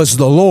know it was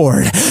the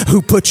Lord.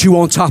 who put you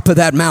on top of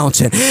that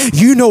mountain.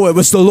 You know it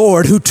was the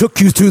Lord who took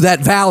you through that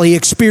valley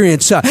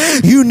experience.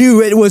 You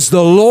knew it was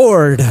the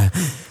Lord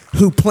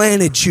who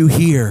planted you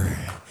here.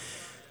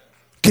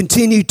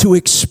 Continue to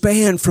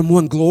expand from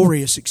one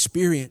glorious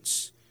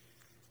experience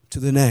to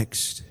the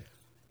next.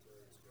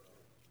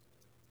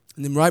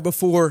 And then right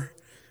before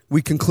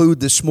we conclude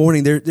this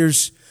morning,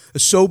 there's a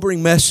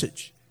sobering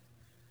message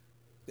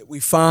that we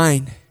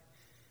find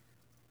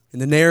in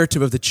the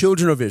narrative of the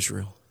children of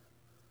Israel.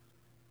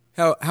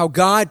 How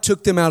God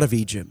took them out of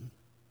Egypt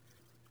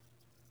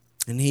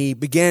and He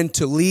began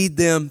to lead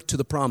them to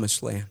the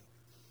promised land.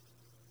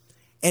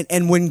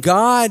 And when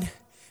God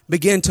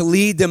began to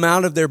lead them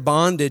out of their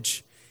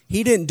bondage,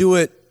 He didn't do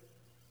it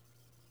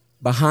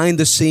behind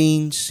the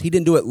scenes. He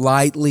didn't do it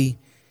lightly.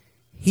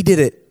 He did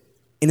it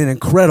in an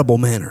incredible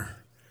manner.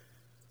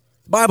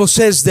 The Bible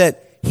says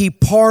that He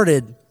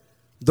parted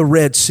the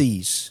Red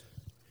Seas.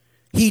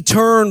 He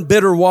turned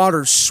bitter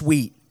waters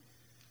sweet.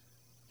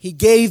 He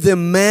gave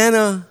them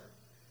manna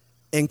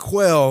and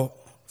quail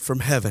from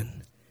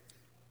heaven.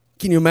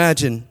 Can you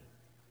imagine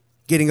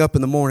getting up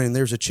in the morning and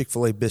there's a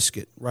Chick-fil-A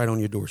biscuit right on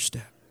your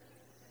doorstep?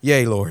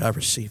 Yea, Lord, I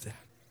receive that.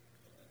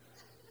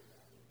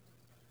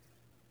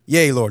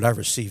 Yea, Lord, I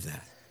receive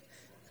that.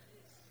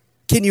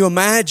 Can you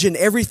imagine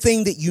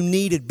everything that you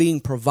needed being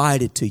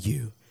provided to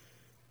you?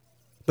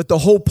 But the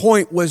whole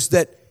point was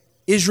that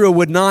Israel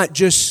would not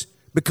just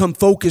become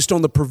focused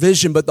on the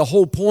provision, but the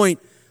whole point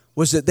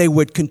was that they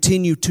would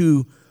continue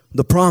to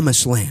the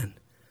promised land.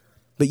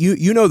 But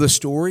you know the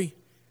story.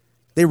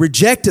 They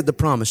rejected the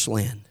promised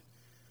land.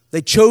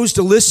 They chose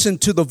to listen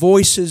to the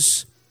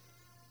voices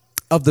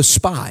of the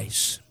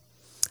spies.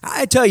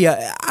 I tell you,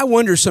 I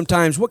wonder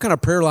sometimes what kind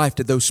of prayer life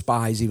did those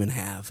spies even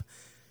have?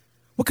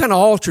 What kind of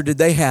altar did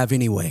they have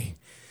anyway?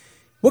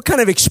 What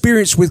kind of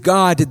experience with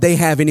God did they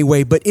have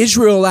anyway? But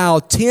Israel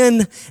allowed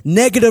 10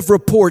 negative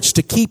reports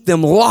to keep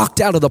them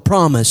locked out of the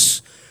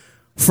promise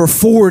for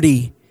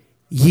 40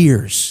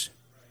 years.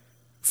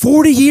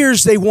 40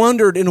 years they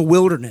wandered in a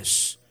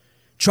wilderness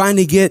trying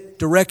to get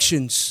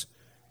directions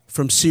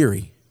from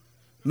Siri,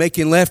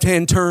 making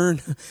left-hand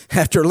turn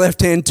after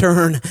left-hand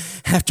turn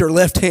after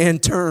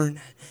left-hand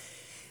turn.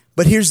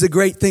 But here's the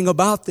great thing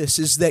about this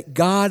is that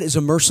God is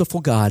a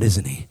merciful God,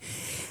 isn't He?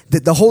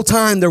 That the whole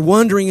time they're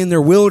wandering in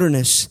their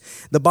wilderness,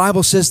 the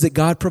Bible says that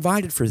God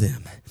provided for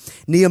them.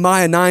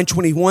 Nehemiah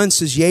 9:21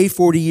 says, Yea,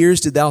 40 years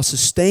did thou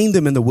sustain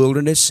them in the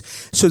wilderness,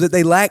 so that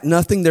they lacked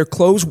nothing, their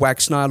clothes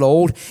waxed not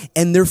old,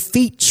 and their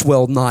feet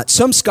swelled not.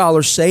 Some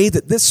scholars say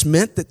that this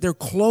meant that their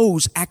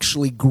clothes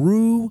actually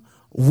grew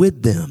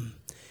with them.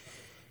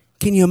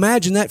 Can you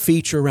imagine that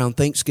feature around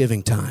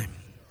Thanksgiving time?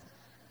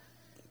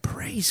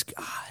 Praise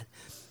God.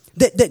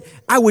 That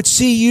I would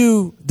see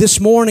you this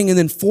morning and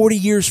then 40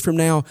 years from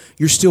now,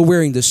 you're still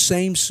wearing the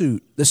same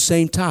suit, the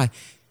same tie.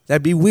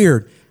 That'd be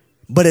weird,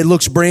 but it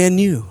looks brand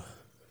new.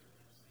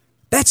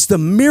 That's the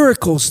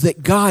miracles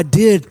that God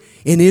did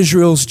in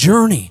Israel's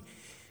journey.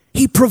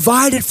 He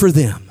provided for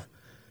them,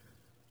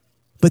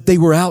 but they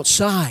were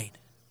outside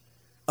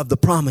of the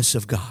promise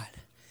of God.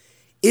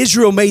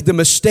 Israel made the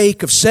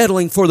mistake of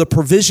settling for the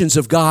provisions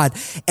of God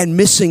and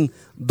missing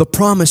the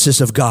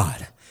promises of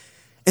God.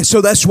 And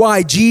so that's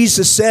why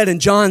Jesus said in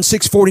John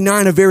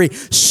 6:49, a very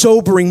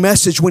sobering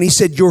message when He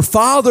said, Your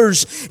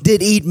fathers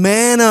did eat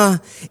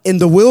manna in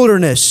the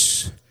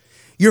wilderness.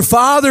 Your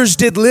fathers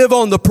did live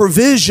on the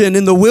provision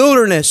in the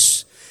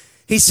wilderness.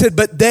 He said,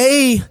 but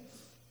they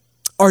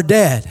are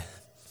dead.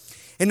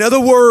 In other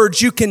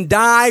words, you can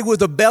die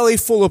with a belly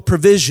full of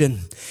provision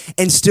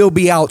and still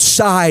be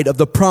outside of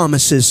the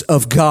promises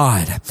of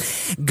God.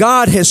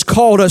 God has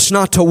called us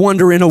not to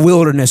wander in a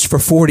wilderness for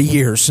 40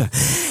 years.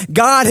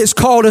 God has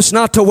called us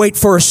not to wait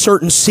for a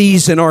certain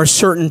season or a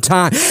certain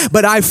time.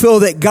 But I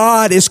feel that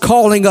God is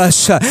calling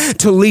us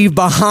to leave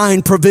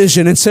behind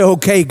provision and say,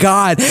 okay,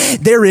 God,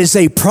 there is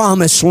a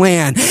promised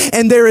land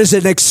and there is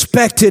an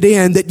expected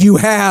end that you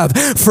have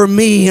for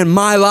me and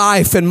my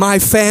life and my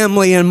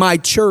family and my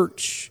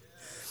church.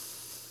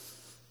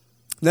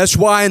 That's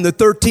why in the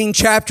 13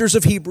 chapters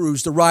of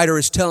Hebrews, the writer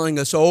is telling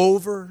us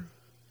over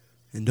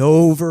and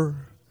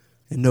over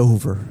and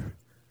over,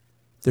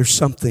 there's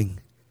something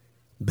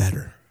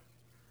better.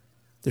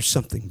 There's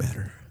something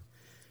better.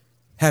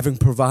 Having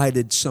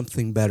provided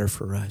something better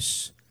for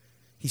us.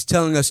 He's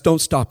telling us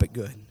don't stop at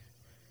good.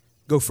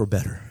 Go for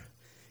better.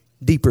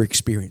 Deeper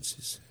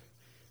experiences.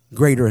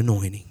 Greater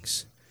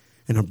anointings.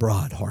 And a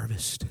broad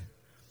harvest.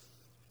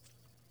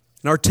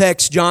 In our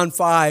text, John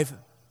 5,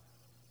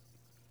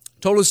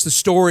 told us the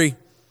story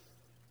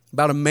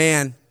about a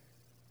man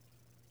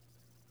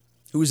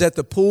who was at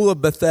the pool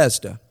of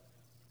Bethesda.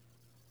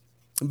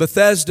 And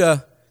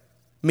Bethesda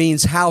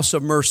means house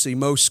of mercy.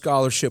 Most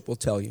scholarship will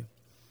tell you.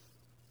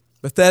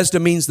 Bethesda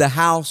means the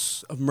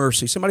house of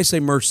mercy. Somebody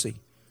say mercy.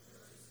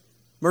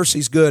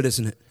 Mercy's good,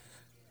 isn't it?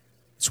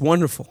 It's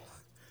wonderful.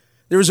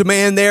 There was a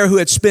man there who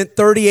had spent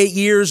 38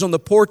 years on the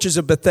porches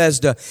of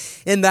Bethesda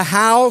in the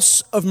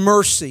house of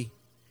mercy,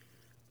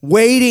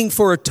 waiting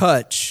for a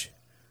touch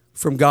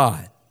from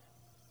God.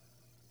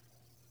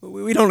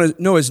 We don't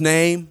know his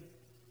name.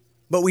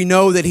 But we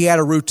know that he had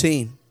a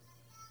routine.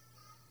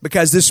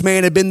 Because this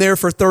man had been there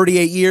for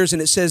 38 years,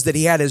 and it says that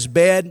he had his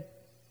bed,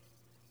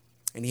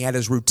 and he had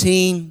his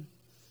routine,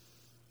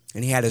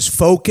 and he had his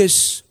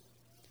focus,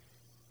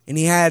 and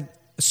he had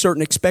a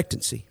certain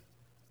expectancy.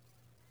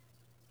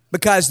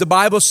 Because the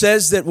Bible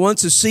says that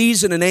once a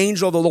season, an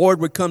angel of the Lord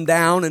would come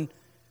down and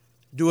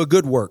do a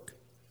good work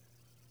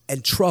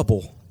and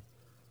trouble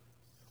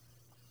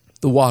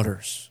the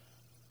waters.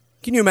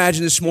 Can you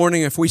imagine this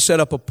morning if we set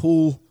up a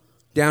pool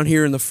down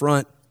here in the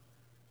front,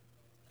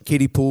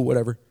 kiddie pool,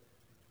 whatever.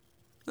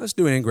 Let's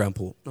do an in-ground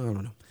pool. I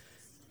don't know.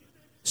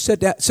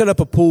 Set up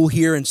a pool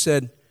here and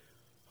said,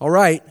 all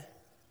right,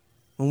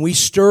 when we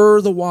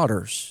stir the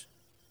waters,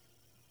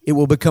 it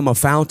will become a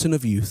fountain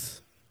of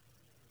youth.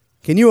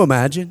 Can you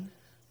imagine?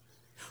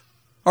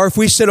 Or if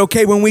we said,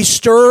 okay, when we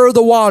stir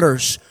the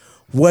waters,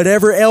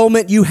 whatever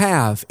ailment you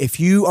have, if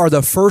you are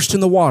the first in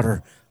the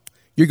water,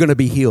 you're going to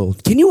be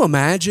healed. Can you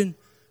imagine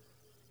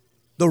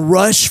the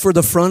rush for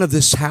the front of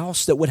this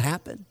house that would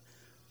happen?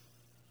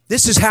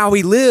 This is how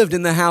he lived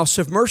in the house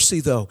of mercy,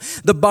 though.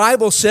 The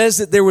Bible says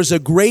that there was a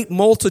great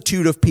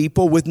multitude of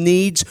people with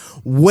needs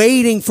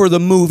waiting for the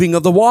moving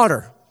of the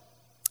water.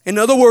 In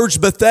other words,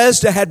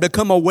 Bethesda had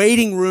become a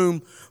waiting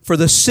room for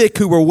the sick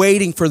who were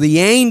waiting for the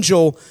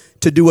angel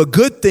to do a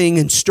good thing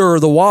and stir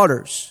the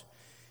waters.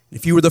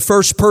 If you were the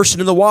first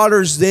person in the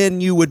waters, then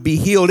you would be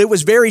healed. It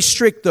was very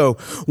strict, though.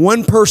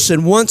 One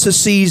person once a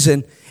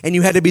season, and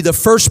you had to be the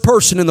first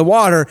person in the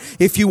water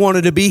if you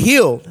wanted to be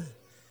healed.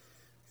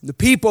 The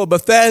people of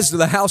Bethesda,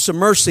 the house of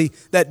mercy,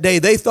 that day,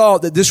 they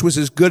thought that this was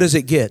as good as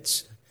it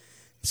gets.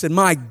 He said,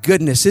 my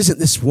goodness, isn't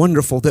this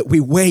wonderful that we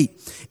wait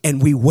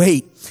and we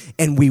wait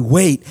and we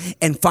wait,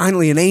 and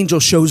finally an angel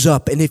shows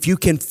up, and if you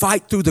can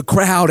fight through the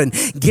crowd and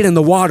get in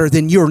the water,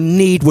 then your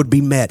need would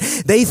be met.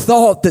 They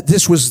thought that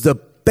this was the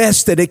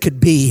best that it could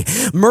be.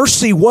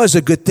 Mercy was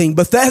a good thing.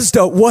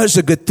 Bethesda was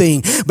a good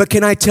thing. But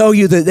can I tell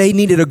you that they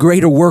needed a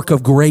greater work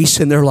of grace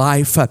in their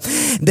life?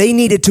 They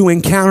needed to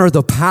encounter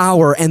the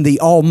power and the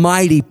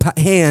almighty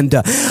hand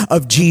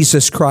of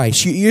Jesus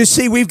Christ. You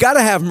see, we've got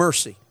to have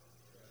mercy.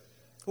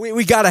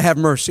 We got to have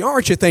mercy.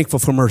 Aren't you thankful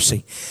for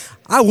mercy?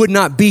 I would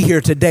not be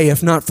here today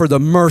if not for the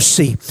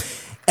mercy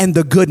and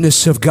the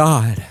goodness of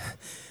God.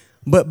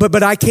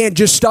 But I can't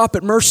just stop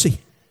at mercy.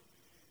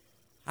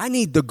 I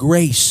need the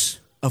grace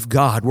of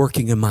God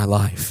working in my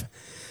life.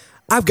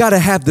 I've got to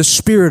have the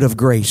Spirit of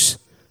grace,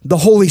 the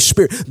Holy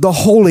Spirit, the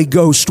Holy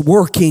Ghost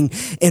working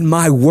in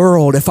my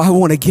world if I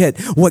want to get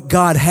what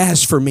God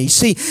has for me.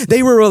 See,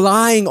 they were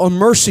relying on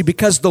mercy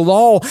because the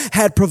law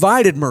had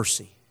provided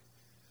mercy.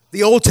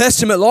 The Old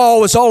Testament law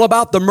was all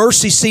about the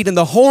mercy seat and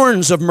the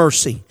horns of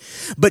mercy.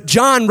 But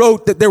John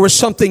wrote that there was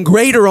something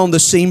greater on the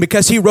scene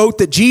because he wrote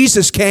that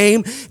Jesus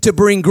came to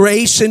bring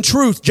grace and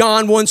truth.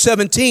 John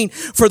 1:17,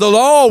 for the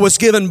law was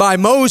given by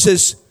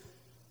Moses.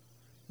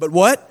 But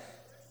what?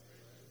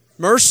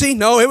 Mercy?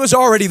 No, it was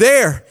already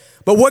there.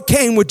 But what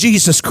came with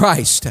Jesus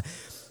Christ?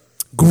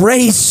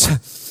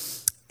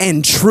 Grace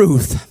and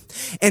truth.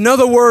 In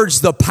other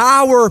words, the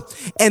power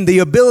and the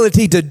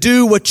ability to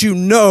do what you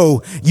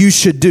know you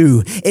should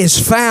do is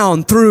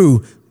found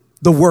through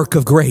the work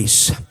of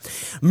grace.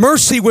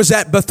 Mercy was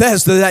at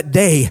Bethesda that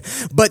day,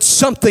 but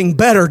something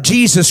better,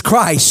 Jesus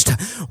Christ,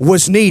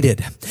 was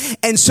needed.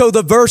 And so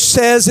the verse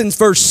says in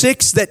verse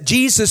 6 that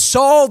Jesus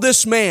saw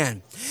this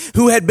man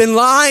who had been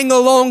lying a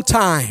long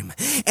time,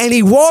 and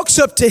he walks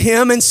up to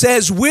him and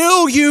says,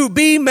 will you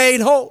be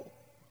made whole?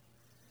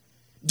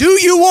 Do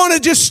you want to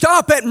just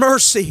stop at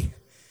mercy?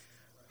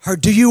 Or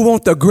do you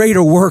want the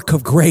greater work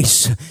of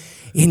grace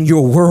in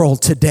your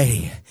world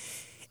today?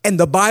 And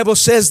the Bible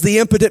says the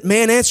impotent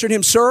man answered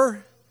him,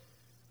 sir,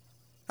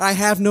 I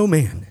have no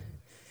man.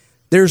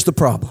 There's the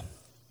problem.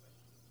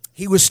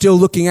 He was still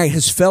looking at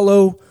his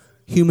fellow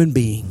human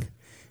being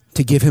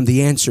to give him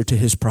the answer to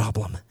his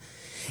problem.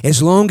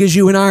 As long as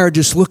you and I are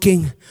just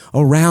looking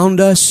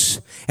around us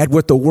at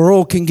what the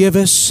world can give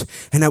us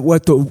and at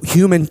what the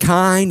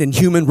humankind and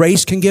human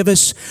race can give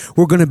us,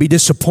 we're going to be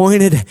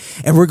disappointed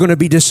and we're going to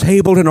be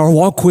disabled in our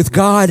walk with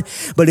God.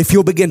 But if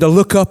you'll begin to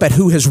look up at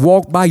who has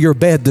walked by your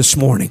bed this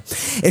morning,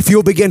 if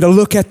you'll begin to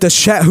look at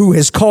who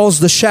has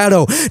caused the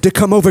shadow to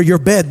come over your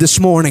bed this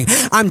morning,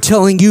 I'm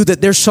telling you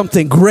that there's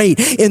something great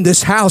in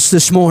this house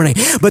this morning.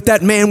 But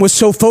that man was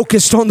so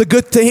focused on the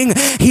good thing,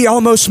 he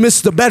almost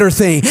missed the better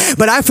thing.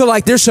 But I feel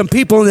like there's some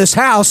people in this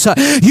house,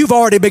 you've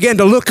already begun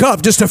to look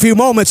up just a few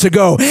moments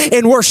ago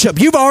in worship.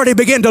 You've already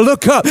begun to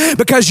look up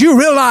because you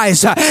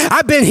realize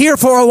I've been here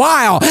for a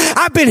while.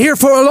 I've been here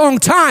for a long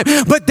time,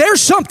 but there's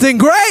something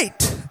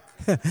great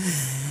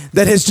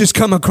that has just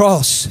come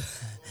across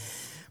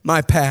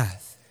my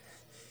path.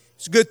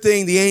 It's a good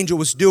thing the angel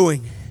was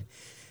doing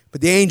But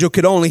the angel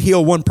could only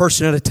heal one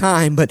person at a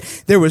time. But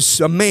there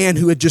was a man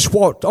who had just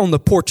walked on the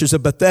porches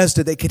of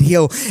Bethesda that could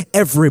heal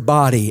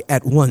everybody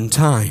at one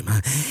time.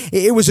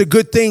 It was a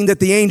good thing that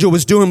the angel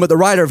was doing, but the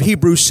writer of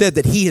Hebrews said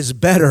that he is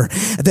better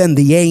than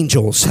the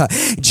angels.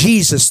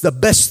 Jesus, the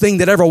best thing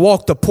that ever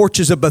walked the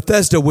porches of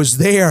Bethesda, was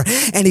there,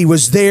 and he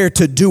was there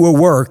to do a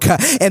work.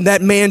 And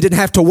that man didn't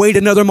have to wait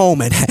another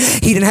moment.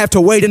 He didn't have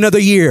to wait another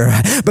year,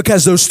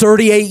 because those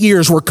 38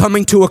 years were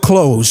coming to a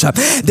close.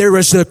 There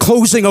was the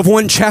closing of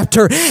one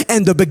chapter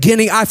and the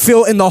beginning. I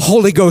feel in the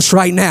Holy Ghost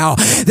right now.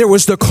 There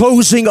was the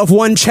closing of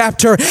one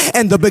chapter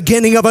and the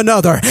beginning of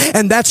another.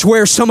 And that's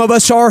where some of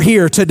us are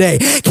here today.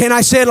 Can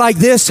I say it like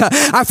this?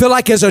 I feel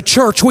like as a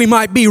church, we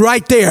might be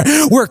right there.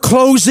 We're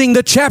closing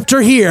the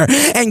chapter here,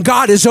 and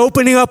God is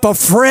opening up a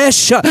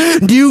fresh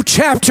new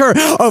chapter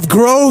of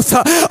growth,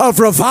 of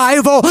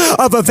revival,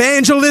 of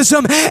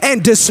evangelism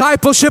and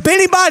discipleship.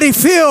 Anybody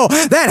feel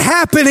that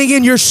happening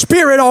in your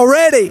spirit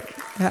already?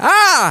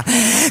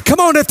 Come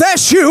on, if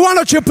that's you, why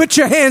don't you put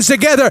your hands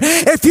together?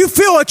 If you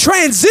feel a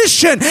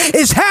transition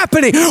is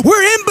happening,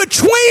 we're in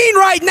between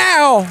right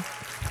now.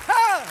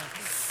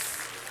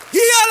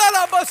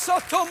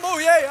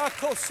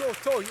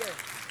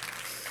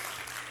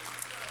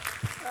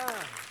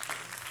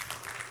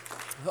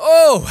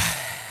 Oh,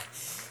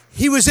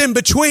 he was in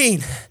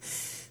between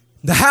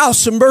the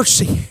house of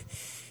mercy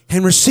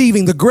and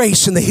receiving the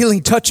grace and the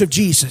healing touch of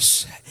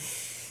Jesus.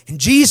 And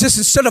Jesus,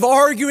 instead of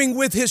arguing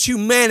with his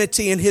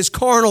humanity and his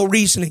carnal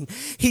reasoning,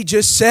 he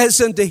just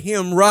says unto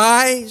him,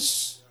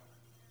 rise,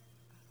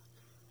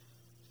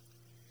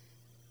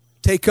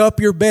 take up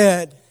your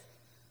bed,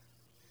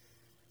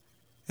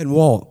 and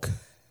walk.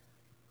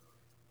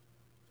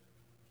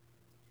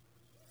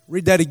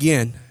 Read that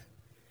again.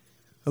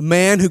 A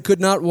man who could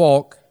not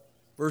walk,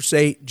 verse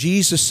 8,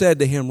 Jesus said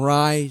to him,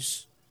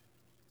 rise,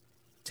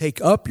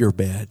 take up your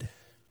bed,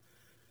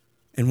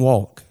 and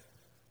walk.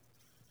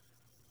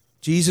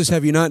 Jesus,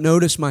 have you not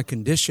noticed my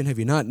condition? Have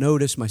you not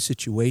noticed my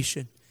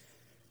situation?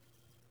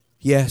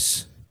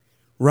 Yes.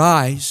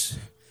 Rise,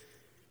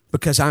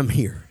 because I'm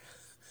here.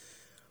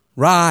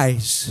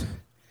 Rise,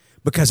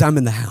 because I'm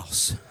in the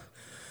house.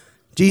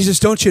 Jesus,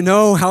 don't you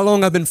know how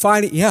long I've been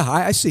fighting? Yeah,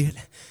 I see it.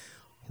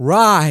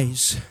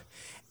 Rise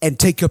and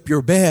take up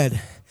your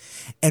bed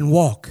and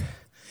walk.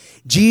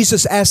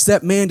 Jesus asked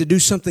that man to do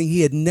something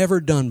he had never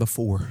done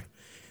before,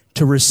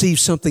 to receive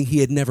something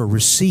he had never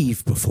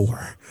received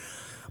before.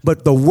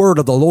 But the word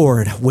of the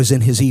Lord was in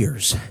his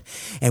ears.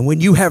 And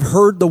when you have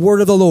heard the word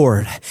of the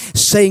Lord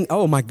saying,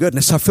 oh my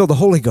goodness, I feel the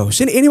Holy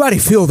Ghost. Anybody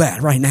feel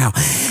that right now?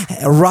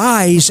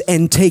 Rise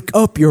and take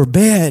up your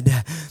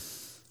bed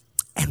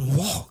and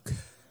walk.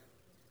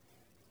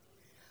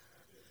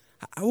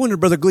 I wonder,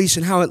 Brother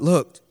Gleason, how it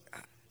looked.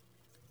 I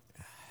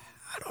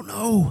don't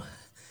know.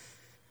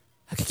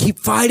 I could keep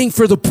fighting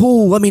for the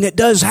pool. I mean, it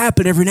does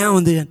happen every now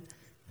and then.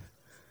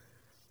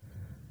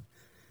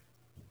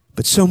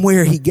 But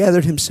somewhere he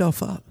gathered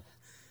himself up.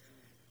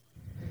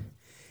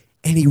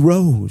 And he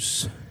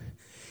rose.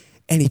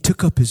 And he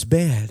took up his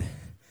bed.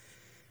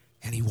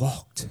 And he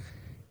walked.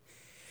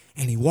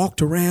 And he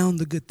walked around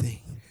the good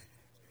thing.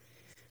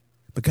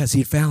 Because he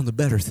had found the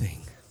better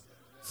thing.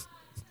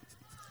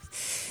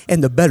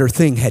 And the better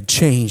thing had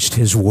changed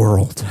his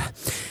world.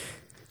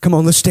 Come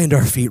on, let's stand to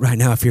our feet right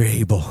now if you're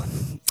able.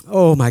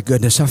 Oh my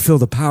goodness, I feel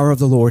the power of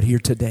the Lord here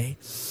today.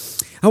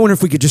 I wonder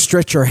if we could just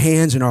stretch our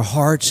hands and our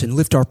hearts and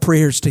lift our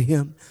prayers to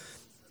him.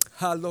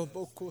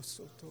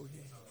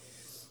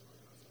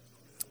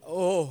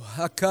 Oh,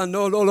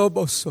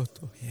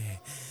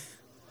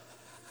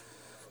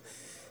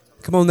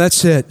 come on,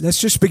 that's it. Let's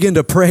just begin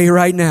to pray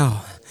right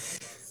now.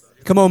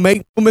 Come on,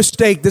 make no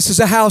mistake. This is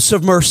a house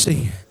of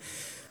mercy.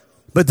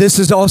 But this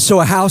is also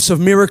a house of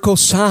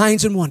miracles,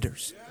 signs, and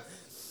wonders.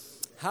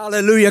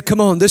 Hallelujah. Come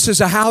on. This is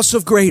a house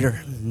of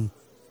greater.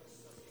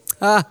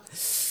 Come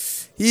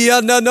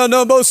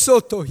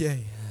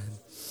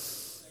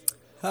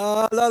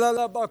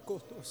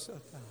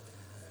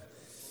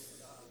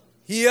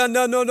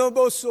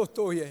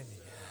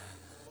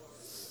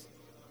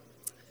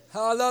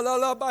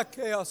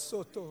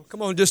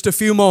on, just a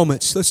few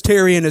moments. Let's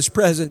tarry in his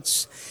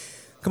presence.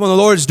 Come on, the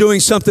Lord is doing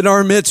something in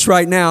our midst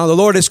right now. The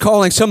Lord is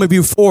calling some of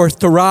you forth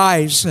to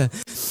rise.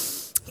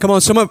 Come on,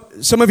 some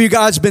of you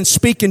God's been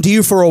speaking to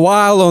you for a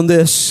while on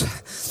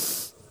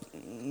this.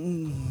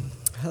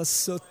 Come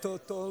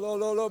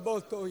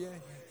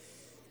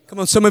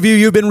on, some of you,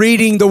 you've been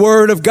reading the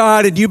Word of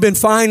God and you've been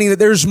finding that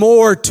there's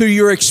more to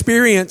your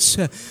experience.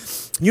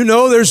 You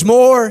know there's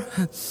more.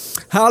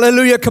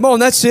 Hallelujah. Come on,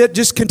 that's it.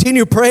 Just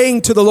continue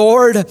praying to the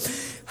Lord.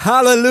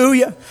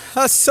 Hallelujah.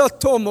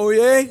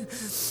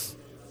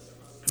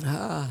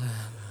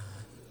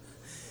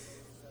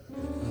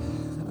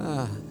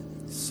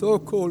 So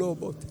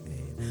cool.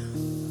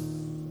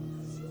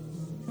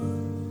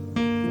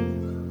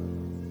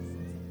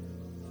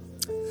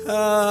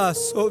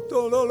 So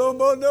tolo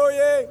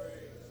monoye.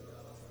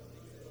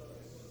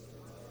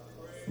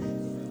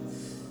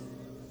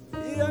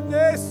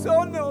 Iane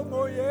sono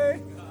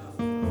moye.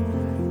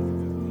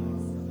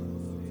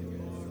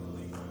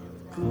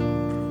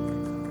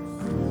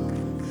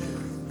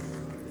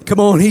 Come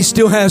on, He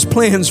still has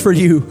plans for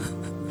you.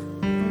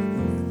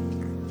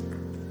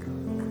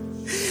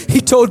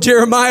 He told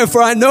Jeremiah, for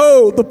I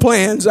know the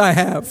plans I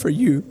have for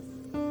you.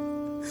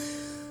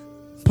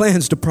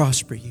 Plans to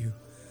prosper you.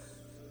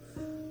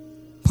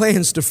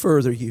 Plans to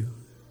further you.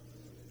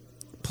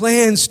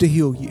 Plans to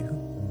heal you.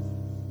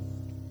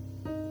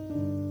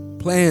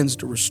 Plans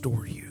to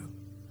restore you.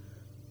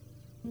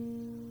 I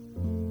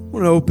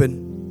want to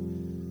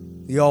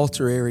open the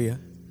altar area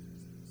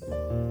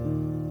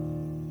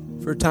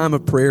for a time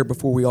of prayer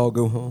before we all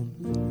go home.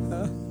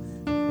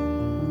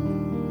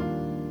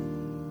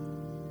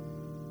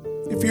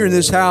 If you're in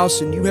this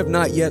house and you have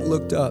not yet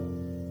looked up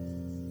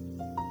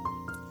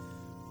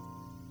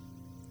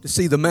to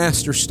see the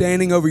Master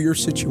standing over your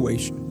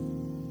situation,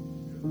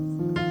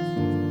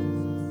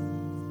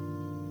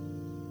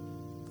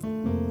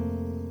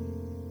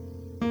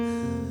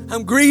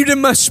 I'm grieved in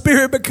my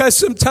spirit because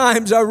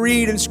sometimes I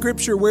read in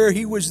Scripture where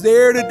He was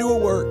there to do a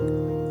work,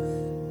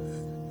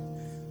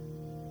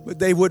 but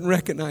they wouldn't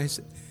recognize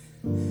it.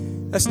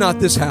 That's not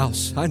this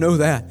house. I know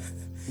that.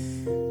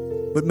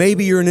 But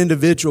maybe you're an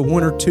individual,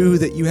 one or two,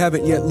 that you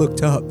haven't yet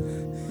looked up.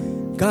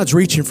 God's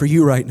reaching for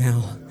you right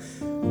now.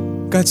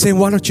 God's saying,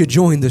 why don't you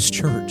join this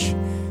church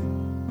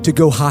to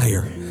go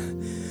higher?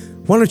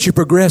 Why don't you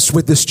progress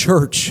with this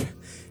church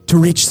to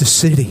reach the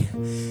city?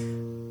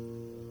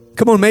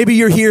 Come on, maybe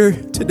you're here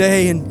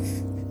today and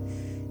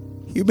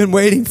you've been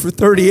waiting for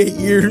 38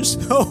 years.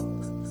 Oh,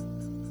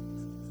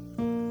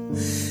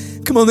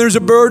 come on, there's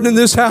a burden in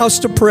this house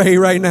to pray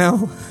right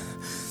now.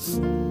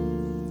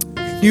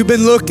 You've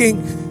been looking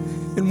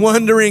and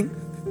wondering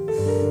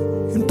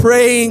and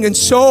praying and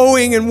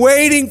sowing and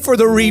waiting for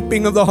the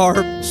reaping of the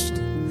harvest.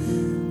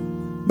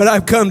 But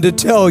I've come to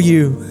tell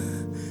you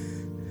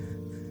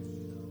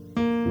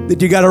that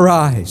you got to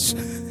rise.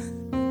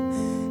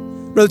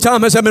 Brother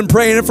Thomas, I've been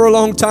praying it for a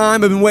long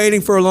time. I've been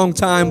waiting for a long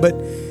time, but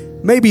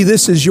maybe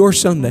this is your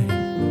Sunday.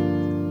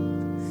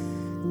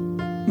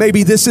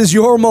 Maybe this is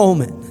your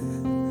moment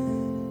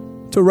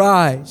to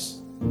rise,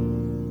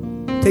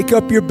 take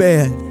up your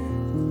bed,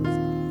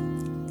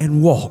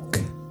 and walk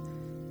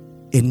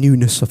in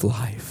newness of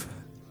life.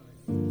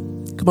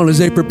 Come on, as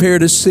they prepare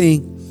to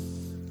sing,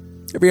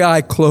 every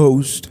eye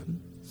closed,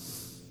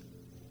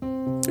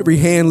 every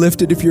hand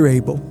lifted if you're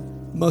able.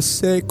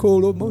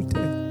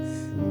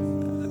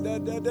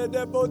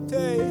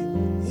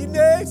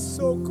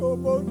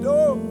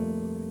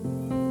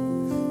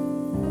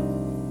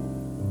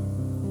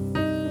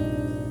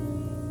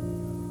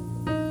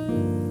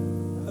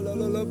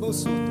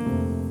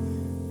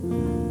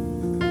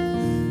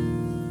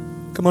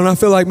 Come on, I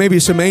feel like maybe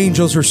some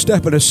angels are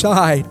stepping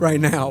aside right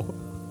now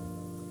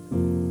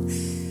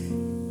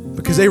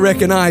because they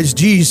recognize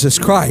Jesus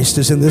Christ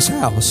is in this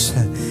house.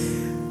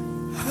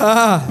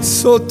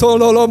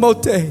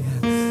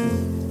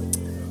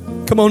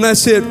 Come on,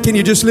 that's it. Can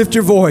you just lift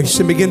your voice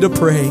and begin to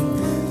pray?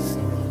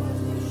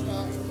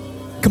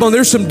 Come on,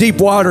 there's some deep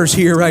waters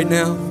here right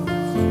now.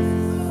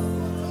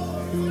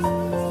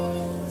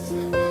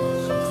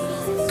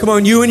 Come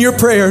on, you and your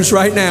prayers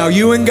right now.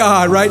 You and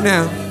God right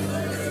now.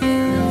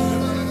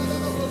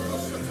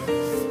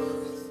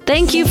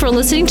 Thank you for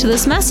listening to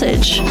this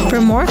message. For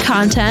more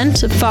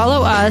content,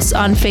 follow us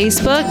on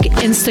Facebook,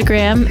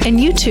 Instagram, and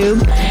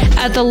YouTube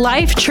at The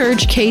Life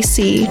Church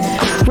KC.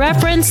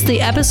 Reference the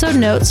episode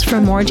notes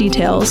for more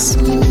details.